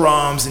and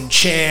drums and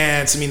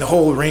chants. I mean, the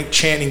whole rink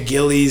chanting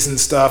Gillies and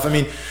stuff. I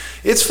mean,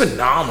 it's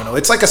phenomenal.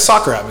 It's like a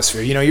soccer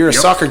atmosphere. You're a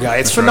soccer guy.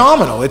 It's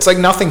phenomenal. Right. It's like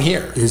nothing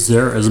here. Is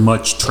there as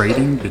much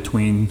trading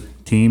between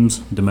teams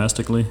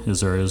domestically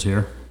as there is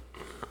here?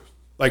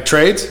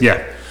 Trades?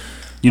 Yeah.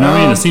 You know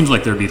what I mean? It seems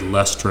like there'd be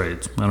less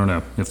trades. I don't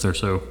know if they're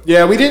so.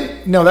 Yeah, we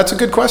didn't. No, that's a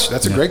good question.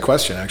 That's a great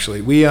question,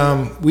 actually. We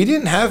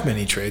didn't have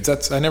many trades.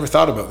 I never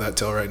thought about that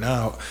till right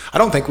now. I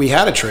don't think we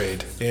had a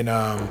trade in.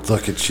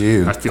 Look at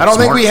you. I don't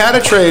think we had a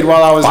trade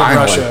while I was in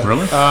Russia.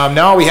 Really?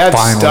 No, we had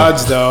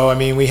studs though. I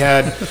mean, we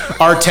had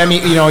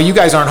Artemi. You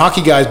guys aren't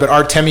hockey guys, but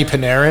Artemi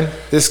Panarin.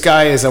 This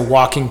guy is a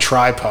walking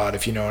tripod,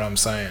 if you know what I'm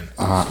saying.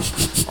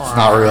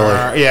 Not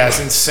really. Yeah, it's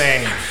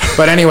insane.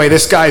 But anyway,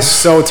 this guy's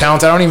so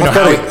talented. I don't even know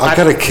how. I've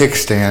got a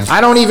kickstand.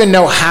 I don't even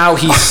know how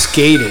he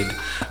skated,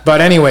 but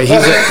anyway, he's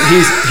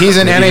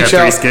an Maybe NHL. He had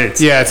 3 skates.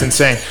 Yeah, it's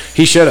insane.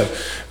 He should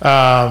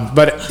have,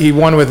 but he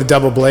won with the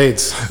double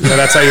blades.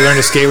 That's how you learn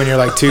to skate when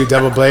you're 2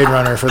 double blade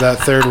runner for that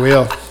third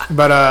wheel.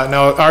 But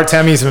no,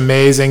 Artemi's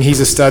amazing. He's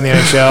a stud in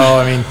the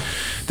NHL. I mean,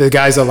 the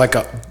guy's a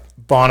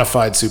bona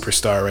fide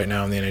superstar right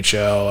now in the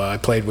NHL. I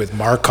played with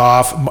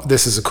Markov.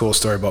 This is a cool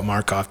story about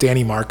Markov.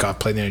 Danny Markov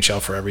played in the NHL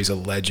forever. He's a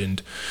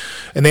legend,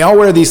 and they all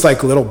wear these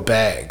little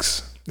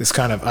bags. this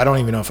kind of, I don't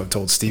even know if I've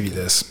told Stevie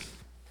this.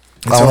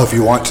 I don't know if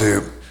you want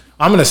to.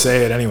 I'm going to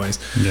say it anyways.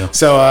 Yeah.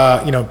 So,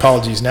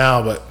 apologies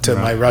now, but to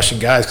my Russian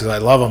guys, because I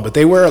love them, but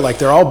they wear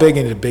they're all big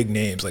into big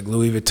names like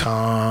Louis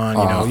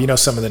Vuitton, you know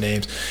some of the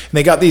names. And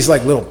they got these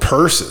like little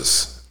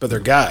purses, but they're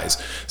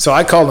guys. So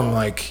I call them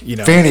like,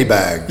 fanny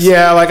bags.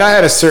 Yeah. Like I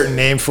had a certain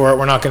name for it.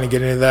 We're not going to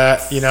get into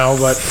that,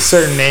 but a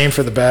certain name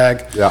for the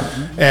bag. Yeah.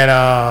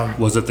 And,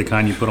 Was it the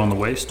kind you put on the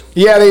waist?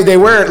 yeah, they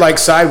wear it like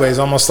sideways,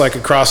 almost like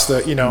across the,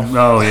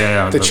 Oh,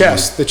 yeah. the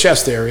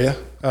chest area.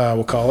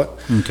 We'll call it.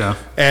 Okay.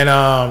 And,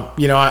 I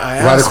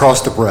asked, Right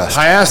across the breast.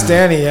 I asked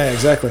Danny, yeah,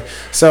 exactly.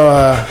 So,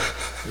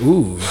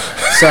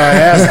 so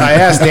I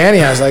asked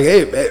Danny, I was like,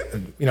 hey,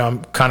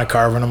 I'm kind of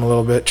carving him a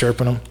little bit,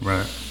 chirping him,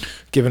 Right.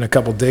 giving a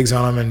couple digs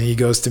on him. And he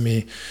goes to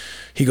me,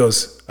 I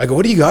go,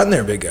 what do you got in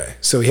there, big guy?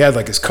 So he had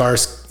like his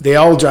cars. They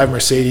all drive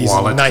Mercedes.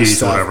 Wallet, nice keys,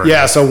 stuff. whatever.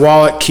 Yeah, so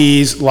wallet,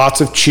 keys,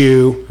 lots of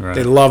chew. Right.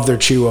 They love their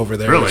chew over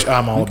there, Really? which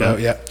I'm all Okay. about,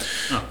 yeah.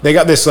 They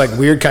got this like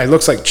weird kind, it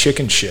looks like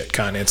chicken shit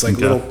kind of. It's like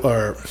Okay. little,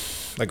 or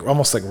like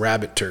almost like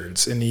rabbit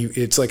turds. And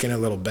it's like in a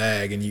little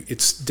bag and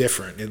it's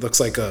different. It looks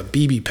like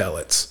BB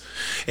pellets.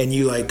 And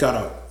you like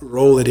gotta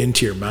roll it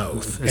into your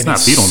mouth. It's and not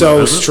it's beetle so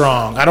nut, is it?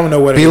 strong. I don't know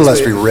what it Beetle is. has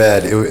to be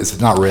red. It's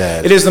not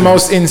red. It is the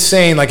most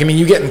insane. Like, I mean,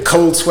 you get in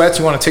cold sweats,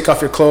 you want to take off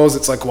your clothes.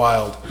 It's like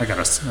wild. I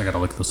gotta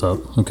look this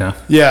up. Okay.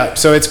 Yeah.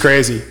 So it's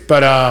crazy.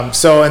 But,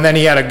 and then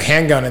he had a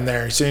handgun in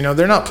there. So,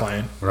 they're not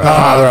playing. Right.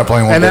 They're not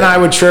playing one And then bit. I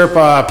would chirp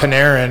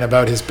Panarin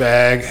about his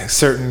bag,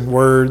 certain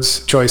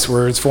words, choice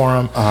words for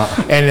him.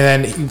 And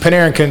then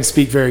Panarin couldn't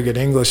speak very good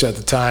English at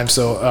the time.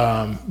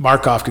 So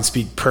Markov could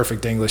speak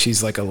perfect English.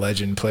 He's like a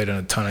legend, played on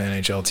a ton of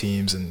NHL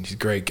teams, and he's a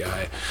great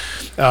guy.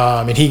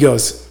 And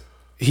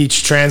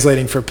he's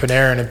translating for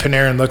Panarin, and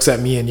Panarin looks at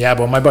me and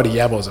Yabo. My buddy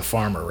Yabo is a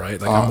farmer, right?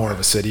 Like I'm more of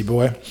a city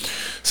boy.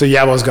 So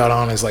Yabo's got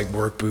on his like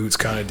work boots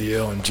kind of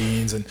deal and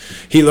jeans, and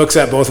he looks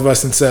at both of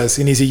us and says,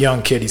 and he's a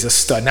young kid, he's a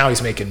stud. Now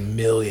he's making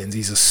millions.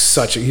 He's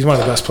one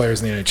of the best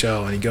players in the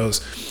NHL. And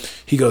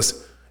he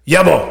goes,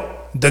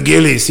 Yabo, the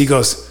Gillies. He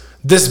goes,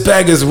 this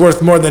bag is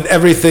worth more than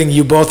everything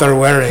you both are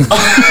wearing.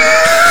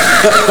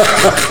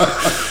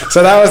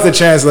 So that was the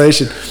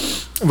translation.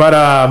 But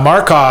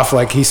Markov,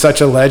 like he's such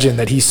a legend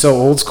that he's so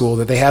old school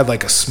that they had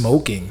like a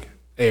smoking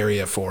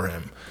area for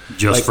him.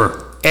 Just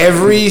for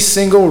Every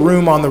single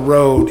room on the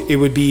road, it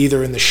would be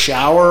either in the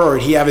shower or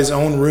he'd have his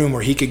own room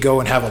where he could go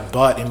and have a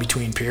butt in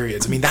between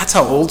periods. I mean, that's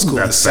how old school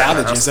the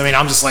Savage is. I mean,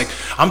 I'm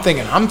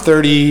thinking, I'm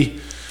 30,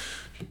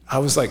 I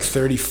was like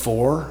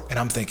 34, and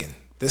I'm thinking,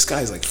 this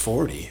guy's like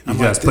 40. I'm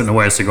you guys like, putting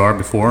away a cigar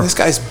before? this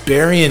guy's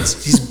burying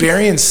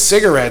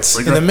cigarettes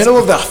in the middle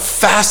of the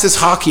fastest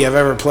hockey I've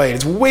ever played.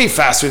 It's way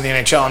faster than the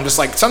NHL. I'm just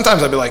like,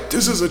 sometimes I'd be like,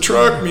 this is a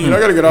truck meet. I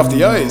got to get off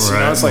the ice.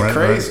 It's like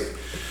crazy.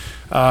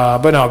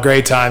 But no,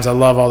 great times. I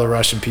love all the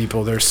Russian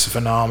people. They're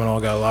phenomenal.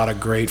 Got a lot of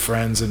great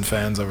friends and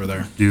fans over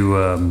there.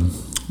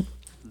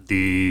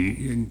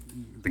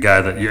 The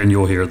guy that, and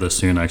you'll hear this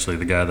soon actually,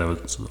 the guy that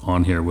was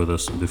on here with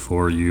us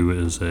before you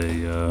is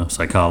a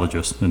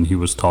psychologist, and he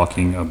was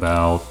talking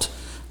about,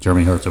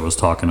 Jeremy Hertha was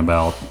talking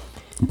about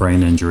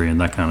brain injury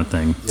and that kind of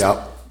thing.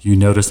 Yep. Do you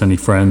notice any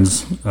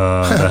friends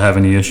that have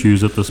any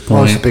issues at this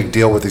Well, it's a point? big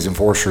deal with these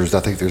enforcers. I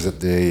think there's I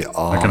can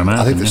I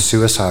imagine, think the yeah.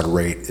 suicide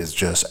rate is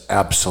just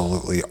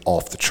absolutely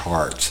off the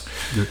charts.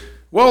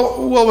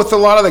 Well, with a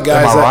lot of the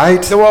guys, Am I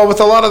right? Well, with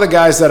a lot of the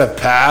guys that have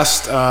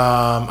passed,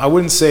 I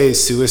wouldn't say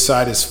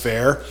suicide is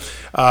fair.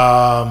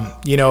 I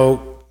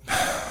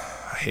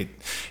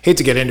hate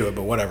to get into it,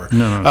 but whatever.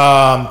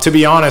 No. To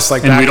be honest,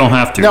 like And we don't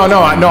have to. No,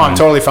 I'm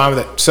totally fine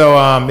with it.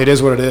 So it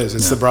is what it is.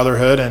 It's the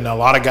brotherhood, and a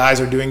lot of guys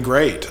are doing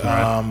great.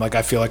 Right. Like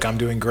I feel like I'm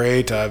doing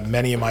great.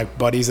 Many of my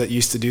buddies that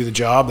used to do the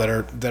job that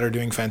are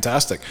doing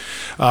fantastic.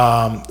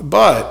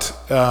 But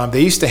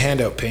they used to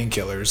hand out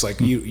painkillers, like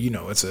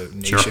it's a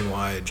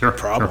nationwide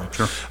problem.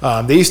 Sure.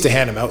 They used to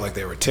hand them out like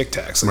they were Tic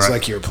Tacs. It's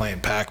like you were playing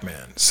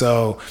Pac-Man.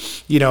 So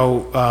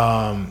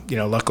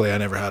luckily I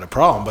never had a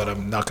problem, but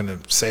I'm not going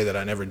to say that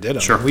I never did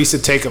them. Sure. We used to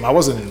take them. I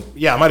might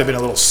have been a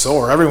little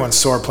sore. Everyone's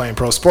sore playing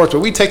pro sports, but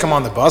we take them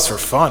on the bus for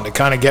fun to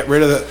kind of get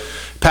rid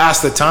of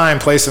pass the time,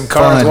 play some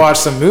cards, watch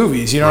some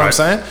movies. You know what I'm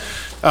saying?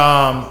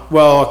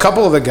 Well, a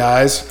couple of the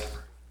guys,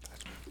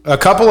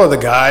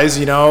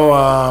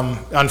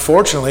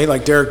 unfortunately,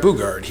 like Derek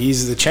Bugard,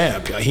 he's the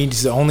champ.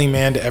 He's the only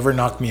man to ever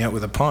knock me out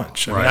with a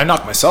punch. I mean, I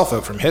knock myself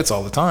out from hits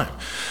all the time.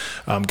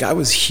 Guy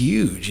was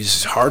huge.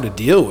 He's hard to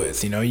deal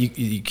with.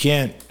 You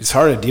can't. It's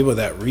hard to deal with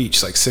that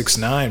reach, like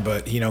 6'9",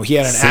 but he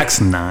had an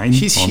 6'9"?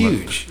 He's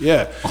huge.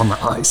 On the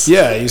ice.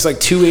 Yeah, he's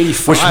like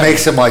 285, Which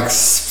makes him like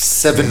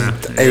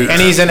 7'8".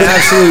 and he's an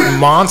absolute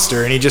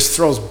monster, and he just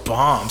throws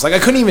bombs. Like I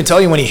couldn't even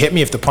tell you when he hit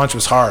me if the punch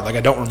was hard. Like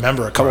I don't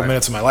remember a couple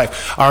minutes of my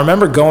life. I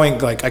remember going,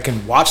 like I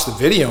can watch the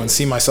video and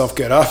see myself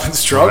get up and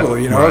struggle.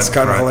 It's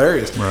kind of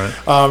hilarious. Right.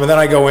 And then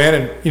I go in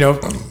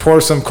and pour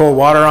some cold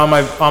water on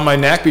my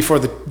neck before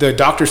the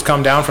doctors come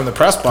come down from the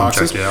press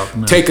boxes, check you out.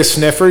 Yeah. take a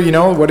sniffer,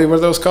 what are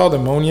those called?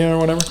 Ammonia or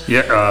whatever?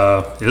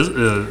 Yeah,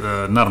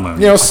 not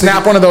ammonia.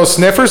 Snap one of those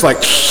sniffers, like,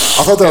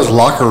 I thought that was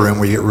locker room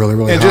where you get really,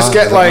 really and hot. just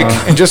get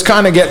and just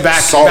kind of get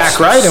back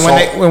right.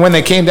 And when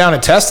they came down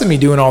and tested me,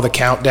 doing all the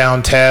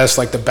countdown tests,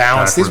 like the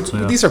balance,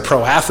 these are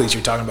pro athletes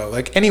you're talking about.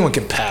 Like anyone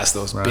can pass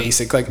those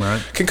basic,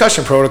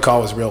 concussion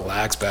protocol was real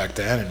lax back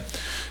then. And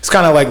it's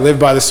kind of like live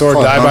by the sword,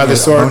 die by the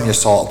sword. Ammonia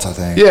salts, I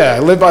think. Yeah,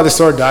 live by the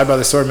sword, die by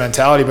the sword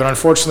mentality. But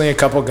unfortunately, a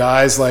couple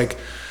guys like,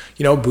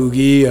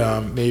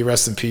 Boogie, may he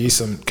rest in peace.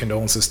 Some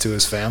condolences to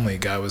his family.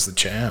 Guy was the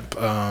champ.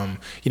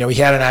 He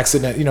had an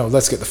accident.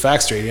 Let's get the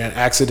facts straight. He had an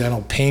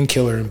accidental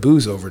painkiller and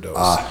booze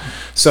overdose.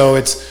 So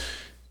it's,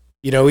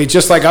 it's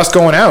just like us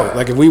going out.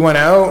 Like if we went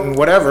out and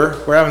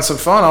whatever, we're having some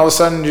fun. All of a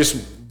sudden,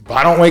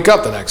 I don't wake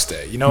up the next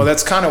day.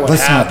 That's kind of what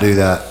Let's happened. not do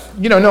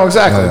that. No,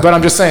 exactly. Yeah. But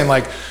I'm just saying,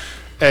 like,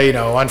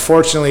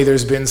 unfortunately,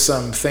 there's been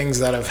some things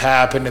that have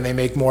happened, and they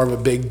make more of a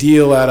big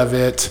deal out of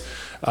it.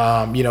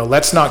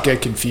 Let's not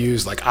get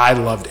confused. Like, I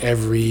loved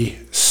every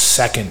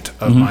second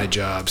of my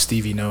job.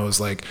 Stevie knows,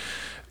 like,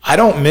 I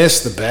don't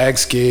miss the bag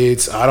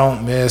skates. I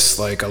don't miss,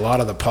 like, a lot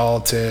of the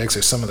politics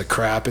or some of the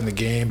crap in the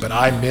game, but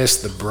I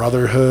miss the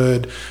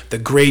brotherhood, the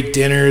great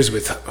dinners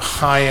with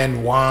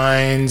high-end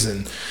wines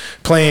and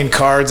playing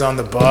cards on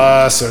the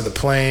bus or the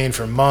plane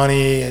for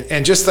money,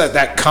 and just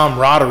that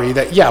camaraderie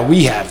that,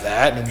 we have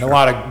that, and a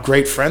lot of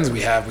great friends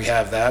we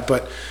have that,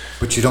 but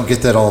you don't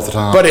get that all the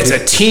time. But it's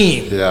a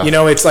team. Yeah.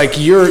 It's like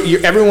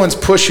everyone's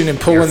pushing and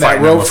pulling that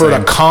rope for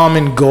a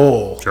common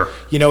goal. Sure.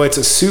 It's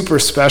a super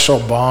special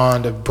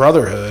bond of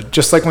brotherhood,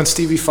 just like when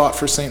Stevie fought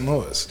for St.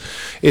 Louis.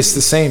 It's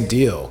the same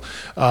deal.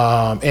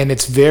 And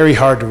it's very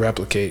hard to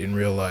replicate in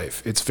real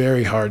life. It's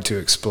very hard to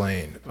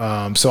explain.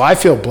 So I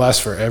feel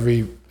blessed for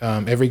every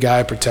guy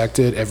I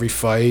protected, every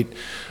fight,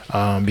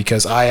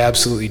 because I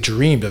absolutely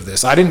dreamed of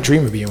this. I didn't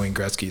dream of being Wayne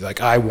Gretzky. Like,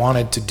 I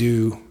wanted to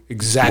do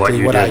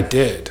exactly what I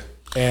did.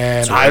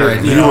 And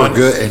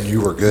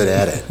you were good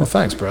at it. Well,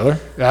 thanks, brother.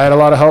 I had a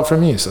lot of help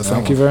from you, so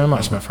thank you very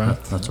much, my friend.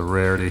 That's a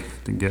rarity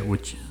to get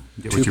what you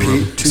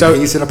Two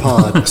peas in a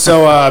pod.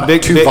 So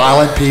two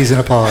violent peas in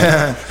a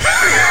pod.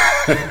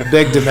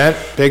 Big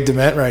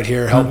Dement right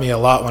here helped me a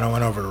lot when I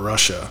went over to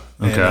Russia.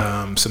 Okay.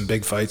 And some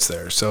big fights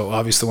there. So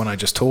obviously, the one I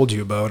just told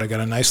you about, I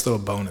got a nice little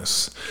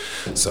bonus.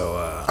 So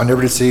I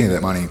never did see any of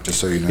that money, just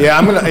so you know. Yeah,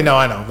 I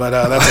know, but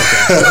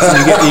that's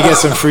okay. you get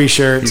some free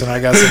shirts, and I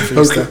got some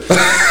free stuff.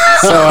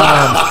 So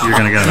you're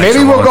gonna get maybe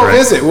we'll go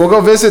visit. We'll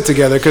go visit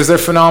together because they're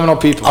phenomenal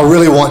people. I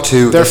really want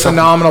to. They're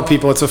phenomenal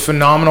people. It's a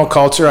phenomenal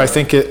culture. I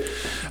think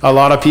a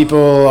lot of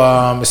people,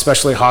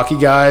 especially hockey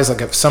guys,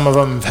 like if some of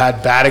them have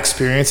had bad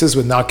experiences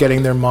with not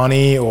getting their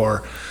money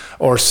or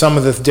some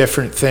of the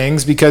different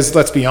things, because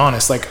let's be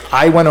honest, like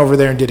I went over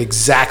there and did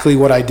exactly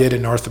what I did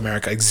in North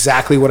America,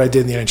 exactly what I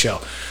did in the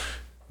NHL.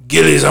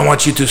 Gillies, I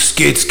want you to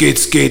skate, hit,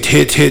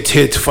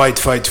 fight,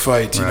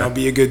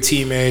 be a good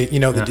teammate,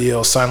 the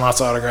deal, sign lots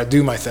of autographs,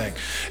 do my thing.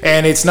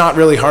 And it's not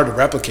really hard to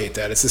replicate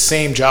that. It's the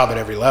same job at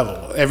every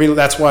level.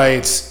 That's why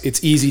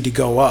it's easy to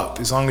go up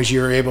get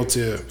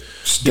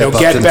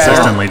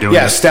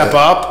better. Step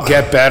up,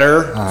 get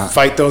better,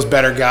 fight those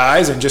better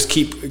guys, and just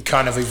keep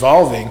kind of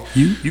evolving.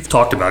 You've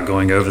talked about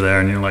going over there,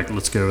 and you're like,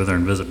 let's go over there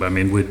and visit. But I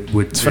mean,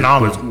 it's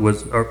phenomenal.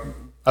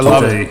 I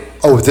love it.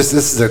 Oh, this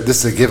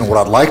is a given. What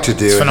I'd like to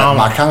do, it's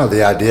phenomenal. My kind of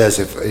the idea is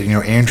if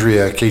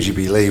Andrea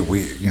KGB Lee,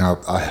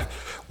 I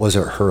was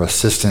her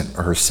assistant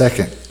or her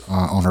second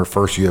on her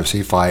first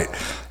UFC fight.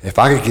 If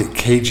I could get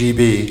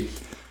KGB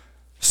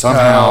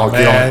somehow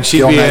get on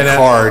that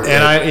card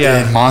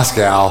in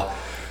Moscow,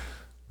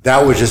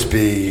 that would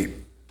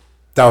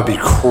be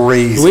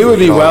crazy. We would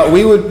be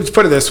let's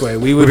put it this way.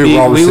 We would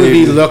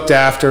be looked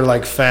after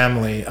like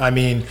family. I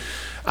mean,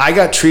 I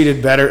got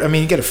treated better. I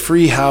mean, you get a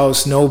free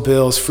house, no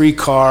bills, free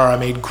car. I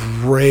made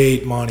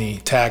great money,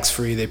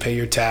 tax-free. They pay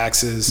your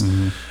taxes.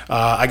 Mm-hmm.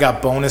 I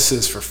got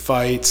bonuses for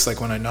fights, like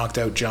when I knocked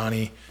out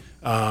Johnny.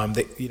 I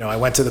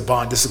went to the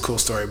Banya. This is a cool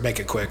story. Make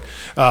it quick.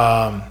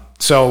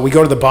 So we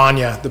go to the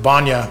Banya. The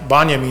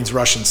Banya means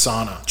Russian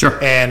sauna. Sure.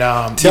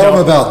 And tell them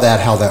about that,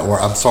 how that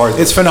works. I'm sorry.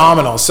 It's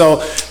phenomenal.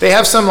 So they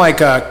have some like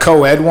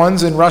co-ed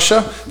ones in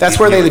Russia. That's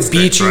where they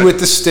beat you with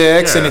the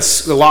sticks, and it's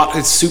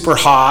super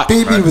hot.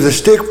 Beat me with a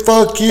stick,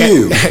 fuck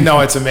you.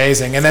 No, it's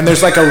amazing. And then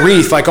there's like a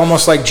wreath, like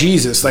almost like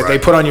Jesus, like they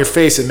put on your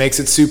face. It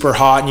makes it super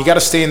hot, and you got to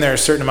stay in there a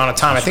certain amount of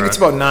time. I think it's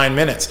about 9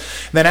 minutes.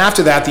 And then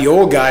after that, the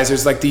old guys,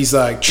 there's like these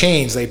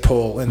chains they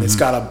pull, and it's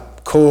got a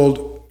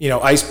cold,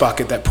 ice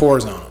bucket that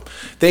pours on them.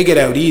 They get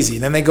out easy.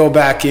 Then they go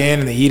back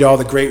in and they eat all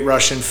the great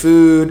Russian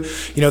food,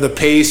 the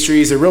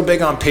pastries. They're real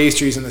big on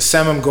pastries, and the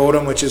Semim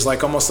Godom, which is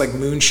like almost like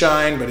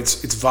moonshine, but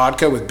it's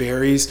vodka with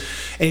berries.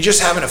 And you're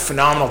just having a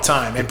phenomenal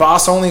time. And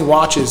Boss only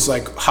watches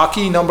like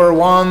hockey number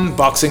 1,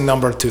 boxing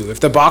number 2.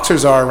 If the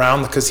boxers are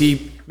around, because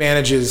he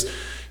managed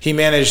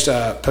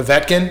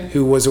Povetkin,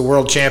 who was a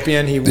world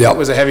champion. He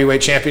was a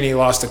heavyweight champion. He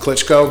lost to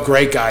Klitschko.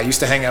 Great guy. I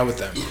used to hang out with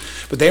them.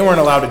 But they weren't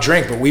allowed to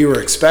drink, but we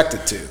were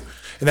expected to.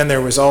 And then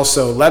there was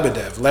also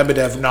Lebedev.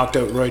 Lebedev knocked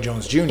out Roy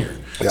Jones Jr.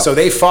 Yep. So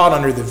they fought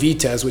under the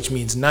Vitez, which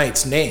means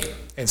knight's name.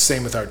 And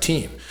same with our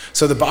team.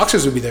 So the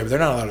boxers would be there, but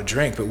they're not allowed to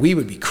drink, but we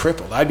would be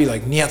crippled. I'd be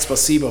like, "Niet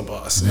spasibo,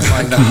 boss." And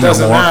like, it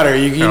doesn't matter.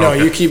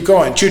 You keep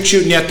going. Chut,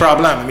 niet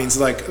problem. It means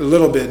like a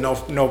little bit,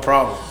 no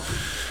problem.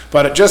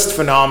 But just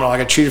phenomenal. I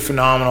got treated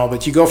phenomenal.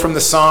 But you go from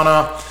the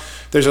sauna,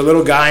 there's a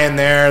little guy in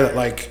there that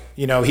like,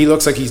 he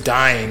looks like he's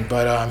dying,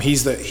 but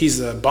he's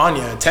the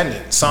banya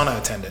attendant, sauna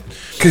attendant.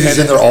 Because he's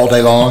in there all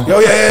day long. Oh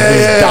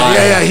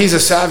yeah. He's a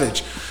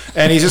savage.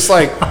 And he's just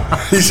like,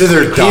 he's in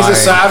there dying. He's a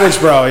savage,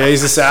 bro. Yeah,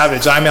 he's a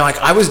savage. I mean, like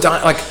I was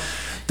dying. Like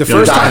the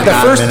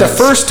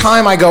first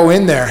time I go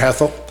in there,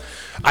 Hethel,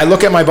 I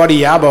look at my buddy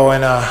Yabo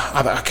and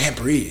I can't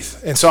breathe.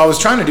 And so I was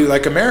trying to do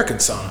like American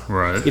sauna.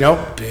 Right.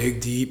 Big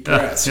deep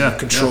breaths.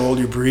 Control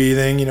your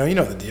breathing. You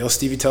know the deal.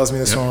 Stevie tells me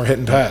this when we're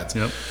hitting pads.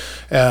 Yep.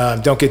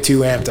 Don't get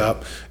too amped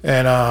up.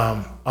 And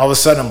all of a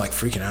sudden I'm like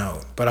freaking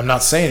out, but I'm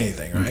not saying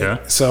anything, right?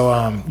 Okay. So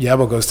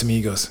Yabo goes to me,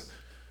 he goes,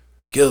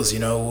 Gills,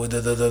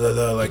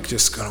 like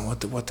just kind of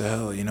what the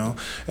hell,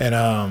 And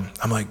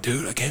I'm like,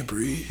 dude, I can't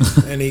breathe.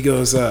 And he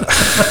goes, well,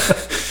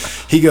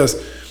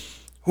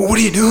 what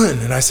are you doing?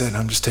 And I said,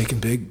 I'm just taking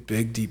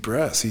big, deep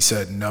breaths. He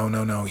said,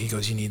 no. He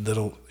goes, you need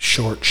little,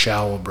 short,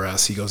 shallow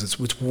breaths. He goes, it's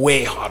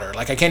way hotter.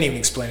 Like, I can't even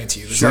explain it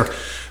to you. It's like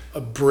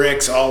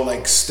bricks, all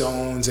like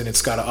stones, and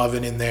it's got an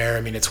oven in there.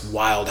 I mean, it's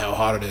wild how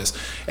hot it is.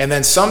 And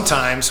then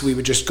sometimes we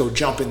would just go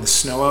jump in the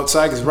snow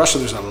outside, because Russia,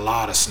 there's a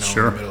lot of snow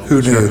in the middle.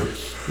 Who knew?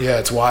 Yeah,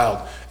 it's wild.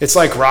 It's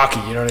like Rocky,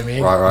 you know what I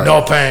mean? Right.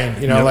 No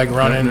pain, like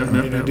running,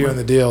 doing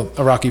the deal.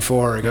 A Rocky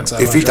 4 against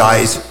If he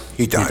dies,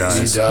 he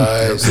dies. He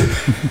dies.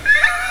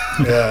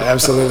 Yeah,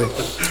 absolutely.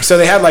 So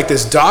they had like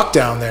this dock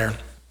down there.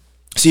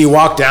 So you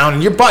walk down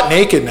and you're butt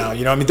naked now.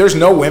 There's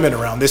no women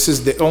around. This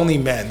is the only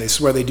men. This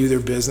is where they do their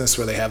business,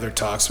 where they have their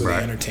talks, where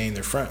they entertain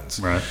their friends.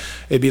 Right.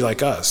 It'd be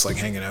like us, like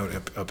hanging out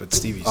up at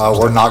Stevie's.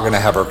 We're not going to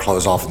have our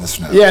clothes off in the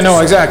snow. Yeah, no,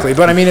 exactly.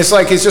 But I mean, it's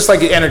just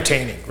like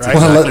entertaining, right?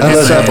 Well,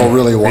 unless Ethel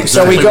really wants.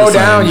 So we go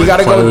down. You got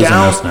to go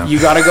down. You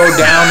got to go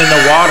down in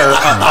the water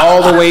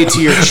all the way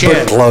to your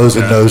chin. Put clothes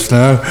in no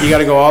snow. You got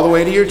to go all the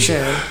way to your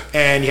chin,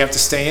 and you have to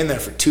stay in there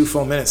for 2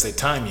 full minutes. They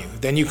time you.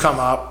 Then you come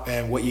up,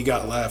 and what you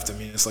got left, I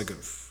mean, it's like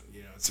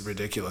it's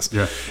ridiculous.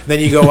 Yeah. Then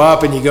you go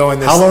up and you go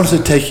in this. How long does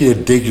it take you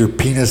to dig your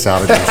penis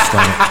out of your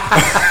stomach?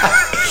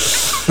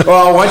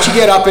 Well, once you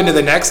get up into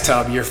the next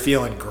tub, you're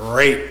feeling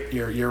great.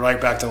 You're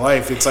right back to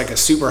life. It's like a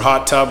super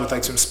hot tub with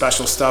like some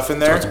special stuff in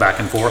there. So it's back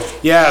and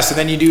forth. Yeah. So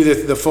then you do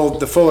the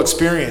full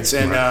experience.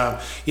 And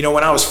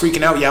when I was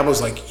freaking out,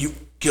 Yabo's like,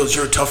 Gills,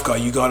 you're a tough guy.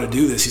 You got to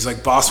do this. He's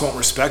like, boss won't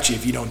respect you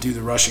if you don't do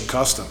the Russian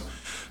custom.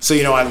 So,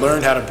 I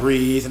learned how to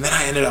breathe, and then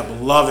I ended up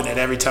loving it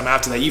every time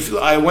after that.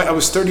 I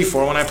was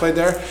 34 when I played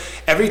there.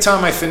 Every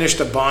time I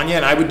finished a banya,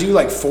 and I would do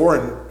like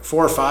 4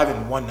 or 5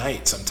 in one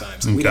night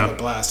sometimes. We'd have a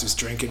blast just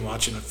drinking,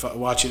 watching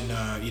MMA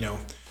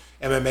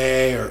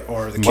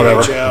or the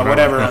KHL,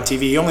 whatever on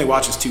TV. He only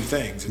watches 2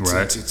 things.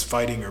 It's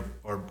fighting or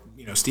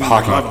Stevie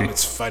would love him.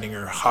 It's fighting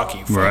or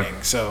hockey fighting.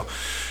 Right. So,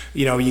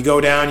 you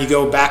go down, you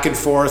go back and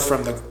forth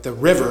from the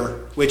river,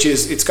 which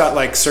it's got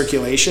like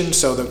circulation,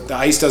 so the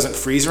ice doesn't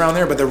freeze around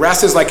there, but the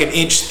rest is like an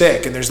inch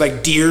thick, and there's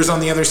like deers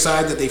on the other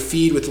side that they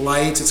feed with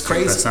lights. It's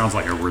crazy. That sounds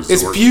like a resort.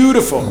 It's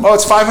beautiful. Oh,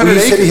 it's 500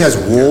 acres. He said he has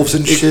wolves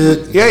and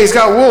shit. Yeah, he's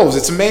got wolves.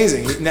 It's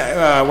amazing.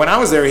 When I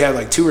was there, he had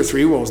like 2 or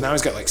 3 wolves. Now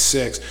he's got like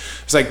 6.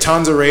 There's like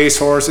tons of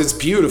racehorse. It's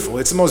beautiful.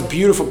 It's the most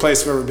beautiful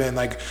place I've ever been.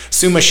 Like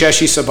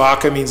Sumasheshi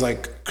Sabaka means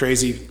like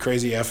crazy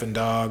effing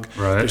dog.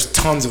 Right. There's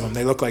tons of them.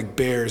 They look like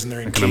bears, and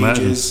they're in cages.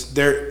 Imagine.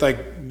 They're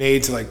like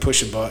made to like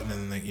push a button,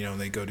 and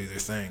they go do their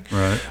thing.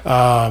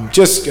 Right.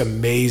 Just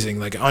amazing.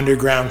 Like an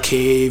underground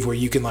cave where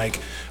you can like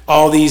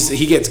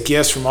he gets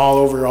gifts from all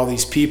over, all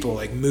these people,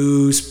 like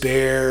moose,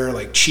 bear,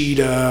 like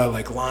cheetah,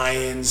 like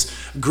lions,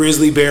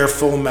 grizzly bear,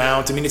 full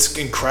mount. I mean, it's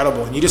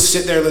incredible. And you just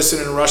sit there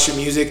listening to Russian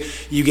music.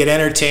 You get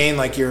entertained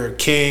like you're a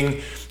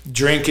king,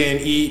 drinking,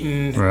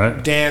 eating,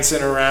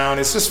 dancing around.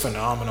 It's just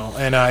phenomenal.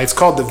 And it's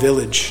called The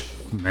Village.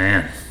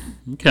 Man.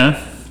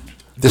 Okay.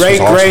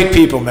 Great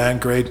people, man.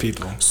 Great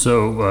people.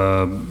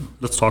 So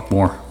let's talk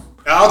more.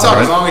 I'll talk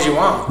as long as you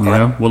want.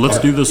 Yeah. Well, let's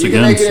do this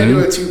again soon. You can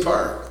make it into a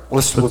 2-part.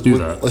 Let's do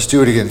that. Let's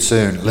do it again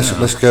soon.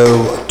 Let's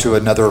go to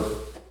another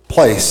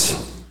place.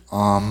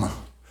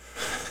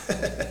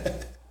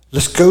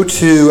 Let's go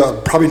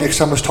to probably next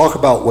time. Let's talk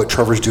about what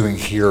Trevor's doing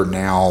here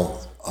now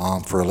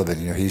for a living.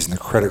 He's in the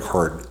credit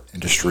card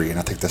industry, and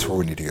I think that's where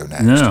we need to go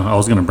next. Yeah, I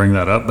was going to bring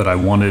that up, but I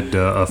wanted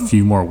a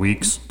few more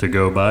weeks to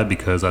go by,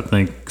 because I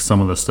think some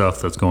of the stuff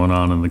that's going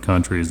on in the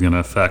country is going to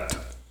affect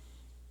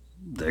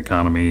the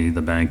economy,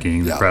 the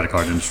banking, the credit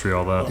card industry,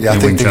 all that. Yeah, I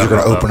think things are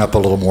going to open up a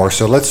little more.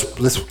 So let's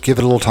give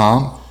it a little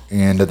time,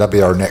 and that'll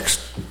be our next.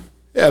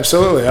 Yeah,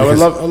 absolutely. I'd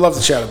love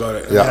to chat about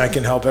it. Yeah. I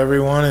can help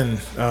everyone, and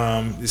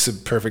it's a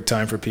perfect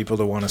time for people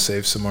to want to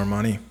save some more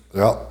money.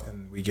 Yeah.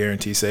 We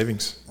guarantee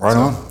savings. Right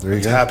on. There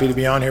you go. Happy to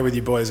be on here with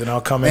you boys, and I'll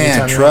come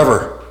anytime. Man,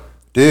 Trevor,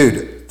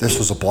 dude, this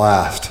was a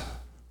blast.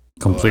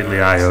 Completely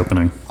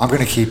eye-opening. I'm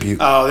going to keep you.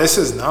 Oh, this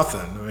is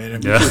nothing. I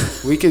man. Yeah.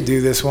 We could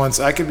do this once.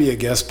 I could be a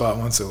guest spot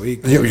once a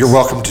week. You're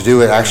welcome to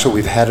do it. Actually,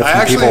 we've had a few people.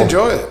 I actually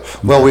enjoy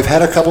it. Well, we've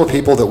had a couple of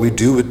people that we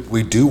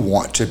do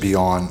want to be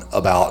on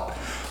about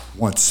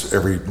once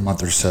every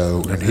month or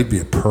so, and he'd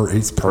be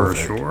he's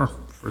perfect.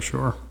 For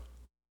sure.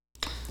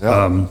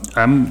 Yeah.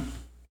 I'm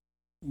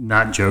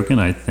not joking.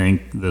 I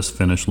think this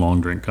Finnish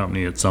long drink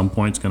company at some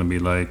point is going to be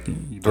like,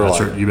 you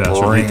bastard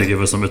need to give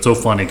us some. It's so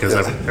funny because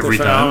every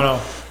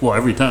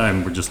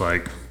time we're just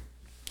like,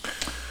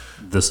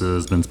 this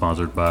has been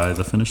sponsored by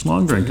the Finnish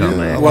long drink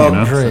company. Yeah,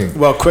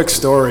 well, quick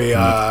story.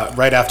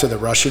 Right after the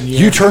Russian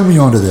year, you turned me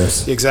on to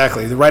this.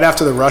 Exactly. Right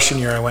after the Russian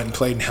year, I went and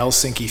played in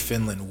Helsinki,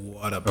 Finland.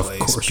 What a place!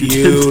 Of course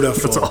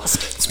Beautiful. That's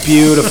awesome. It's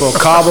beautiful.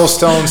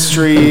 Cobblestone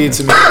streets.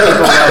 I mean,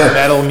 people love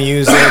metal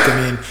music.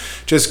 I mean,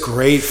 just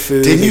great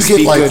food. Didn't you get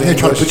good they tried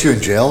to English. put you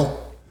in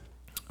jail?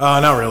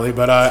 Not really,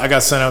 but I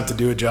got sent out to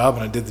do a job,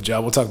 and I did the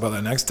job. We'll talk about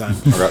that next time.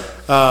 Okay.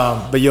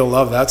 But you'll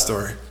love that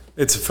story.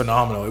 It's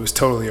phenomenal. It was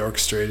totally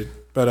orchestrated.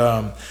 But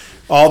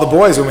all the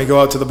boys, when we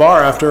go out to the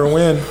bar after a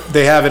win,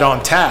 they have it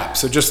on tap.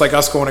 So just like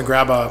us going to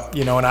grab an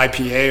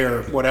IPA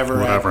or whatever.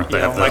 They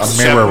have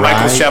Michael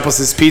Right.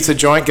 Shepples' pizza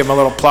joint. Give him a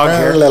little plug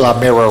here. A little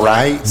mirror,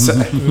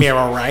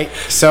 right?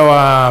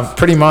 So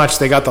pretty much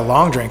they got the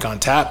long drink on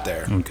tap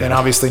there. Okay. And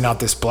obviously not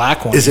this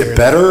black one. Is it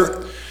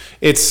better?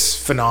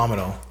 It's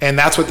phenomenal, and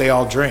that's what they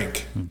all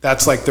drink.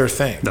 That's like their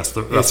thing. It's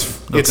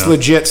okay.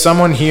 legit.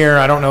 Someone here,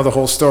 I don't know the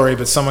whole story,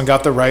 but someone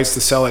got the rights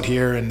to sell it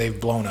here, and they've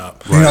blown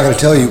up. You know, I got to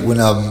tell you, when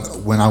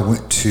I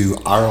went to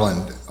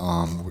Ireland,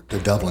 to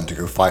Dublin to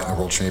go fight in the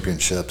World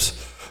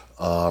Championships,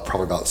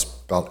 probably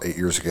about 8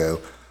 years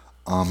ago,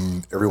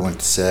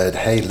 everyone said,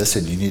 "Hey,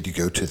 listen, you need to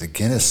go to the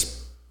Guinness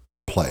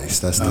place.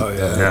 That's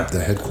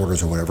the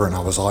headquarters or whatever." And I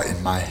was all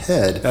in my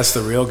head. That's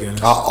the real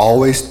Guinness. I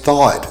always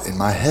thought in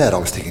my head, I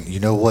was thinking, you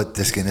know what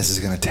this Guinness is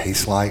going to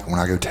taste like when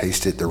I go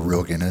taste it, the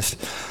real Guinness?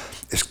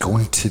 It's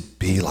going to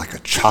be like a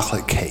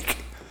chocolate cake.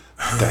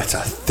 That's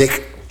a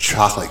thick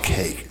chocolate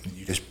cake.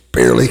 You just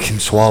barely can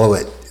swallow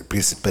it,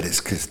 but it's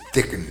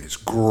thick and it's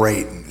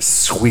great and it's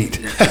sweet.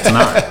 It's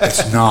not.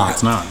 It's not.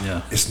 It's not,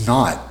 yeah. It's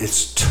not.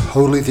 It's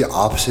totally the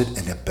opposite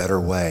in a better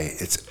way.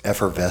 It's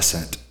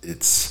effervescent.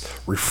 It's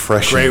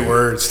refreshing. Great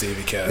word,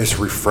 Stevie Cat. It's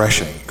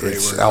refreshing. Great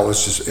word.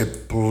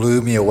 It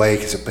blew me away,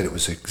 but it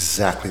was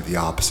exactly the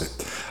opposite.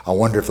 I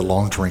wonder if the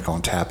long drink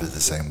on tap is the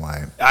same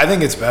way. I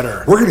think it's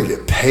better. We're going to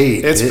get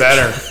paid. It's bitch.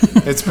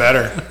 better. It's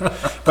better.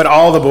 But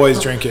all the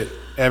boys drink it.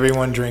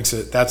 Everyone drinks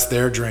it. That's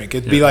their drink.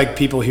 It'd be like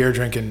people here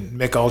drinking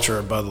Mick Ultra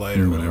or Bud Light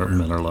or whatever.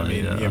 Miller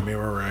Lite, yeah. We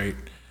were right.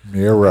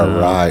 You're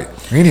right.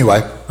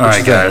 Anyway. All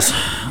right, guys.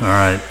 All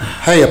right.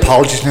 Hey,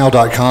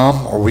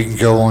 apologiesnow.com, or we can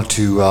go on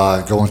to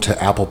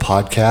Apple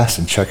Podcasts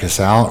and check us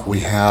out.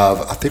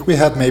 I think we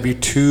have maybe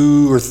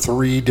 2 or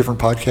 3 different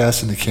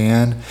podcasts in the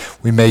can.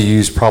 We may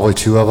use probably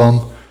 2 of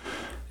them.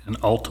 And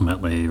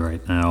ultimately,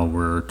 right now,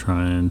 we're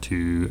trying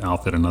to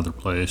outfit another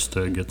place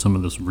to get some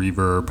of this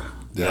reverb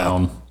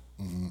down.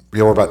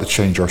 Yeah, we're about to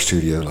change our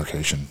studio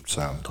location.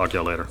 So Talk to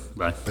y'all later.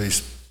 Bye.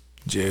 peace.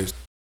 Cheers.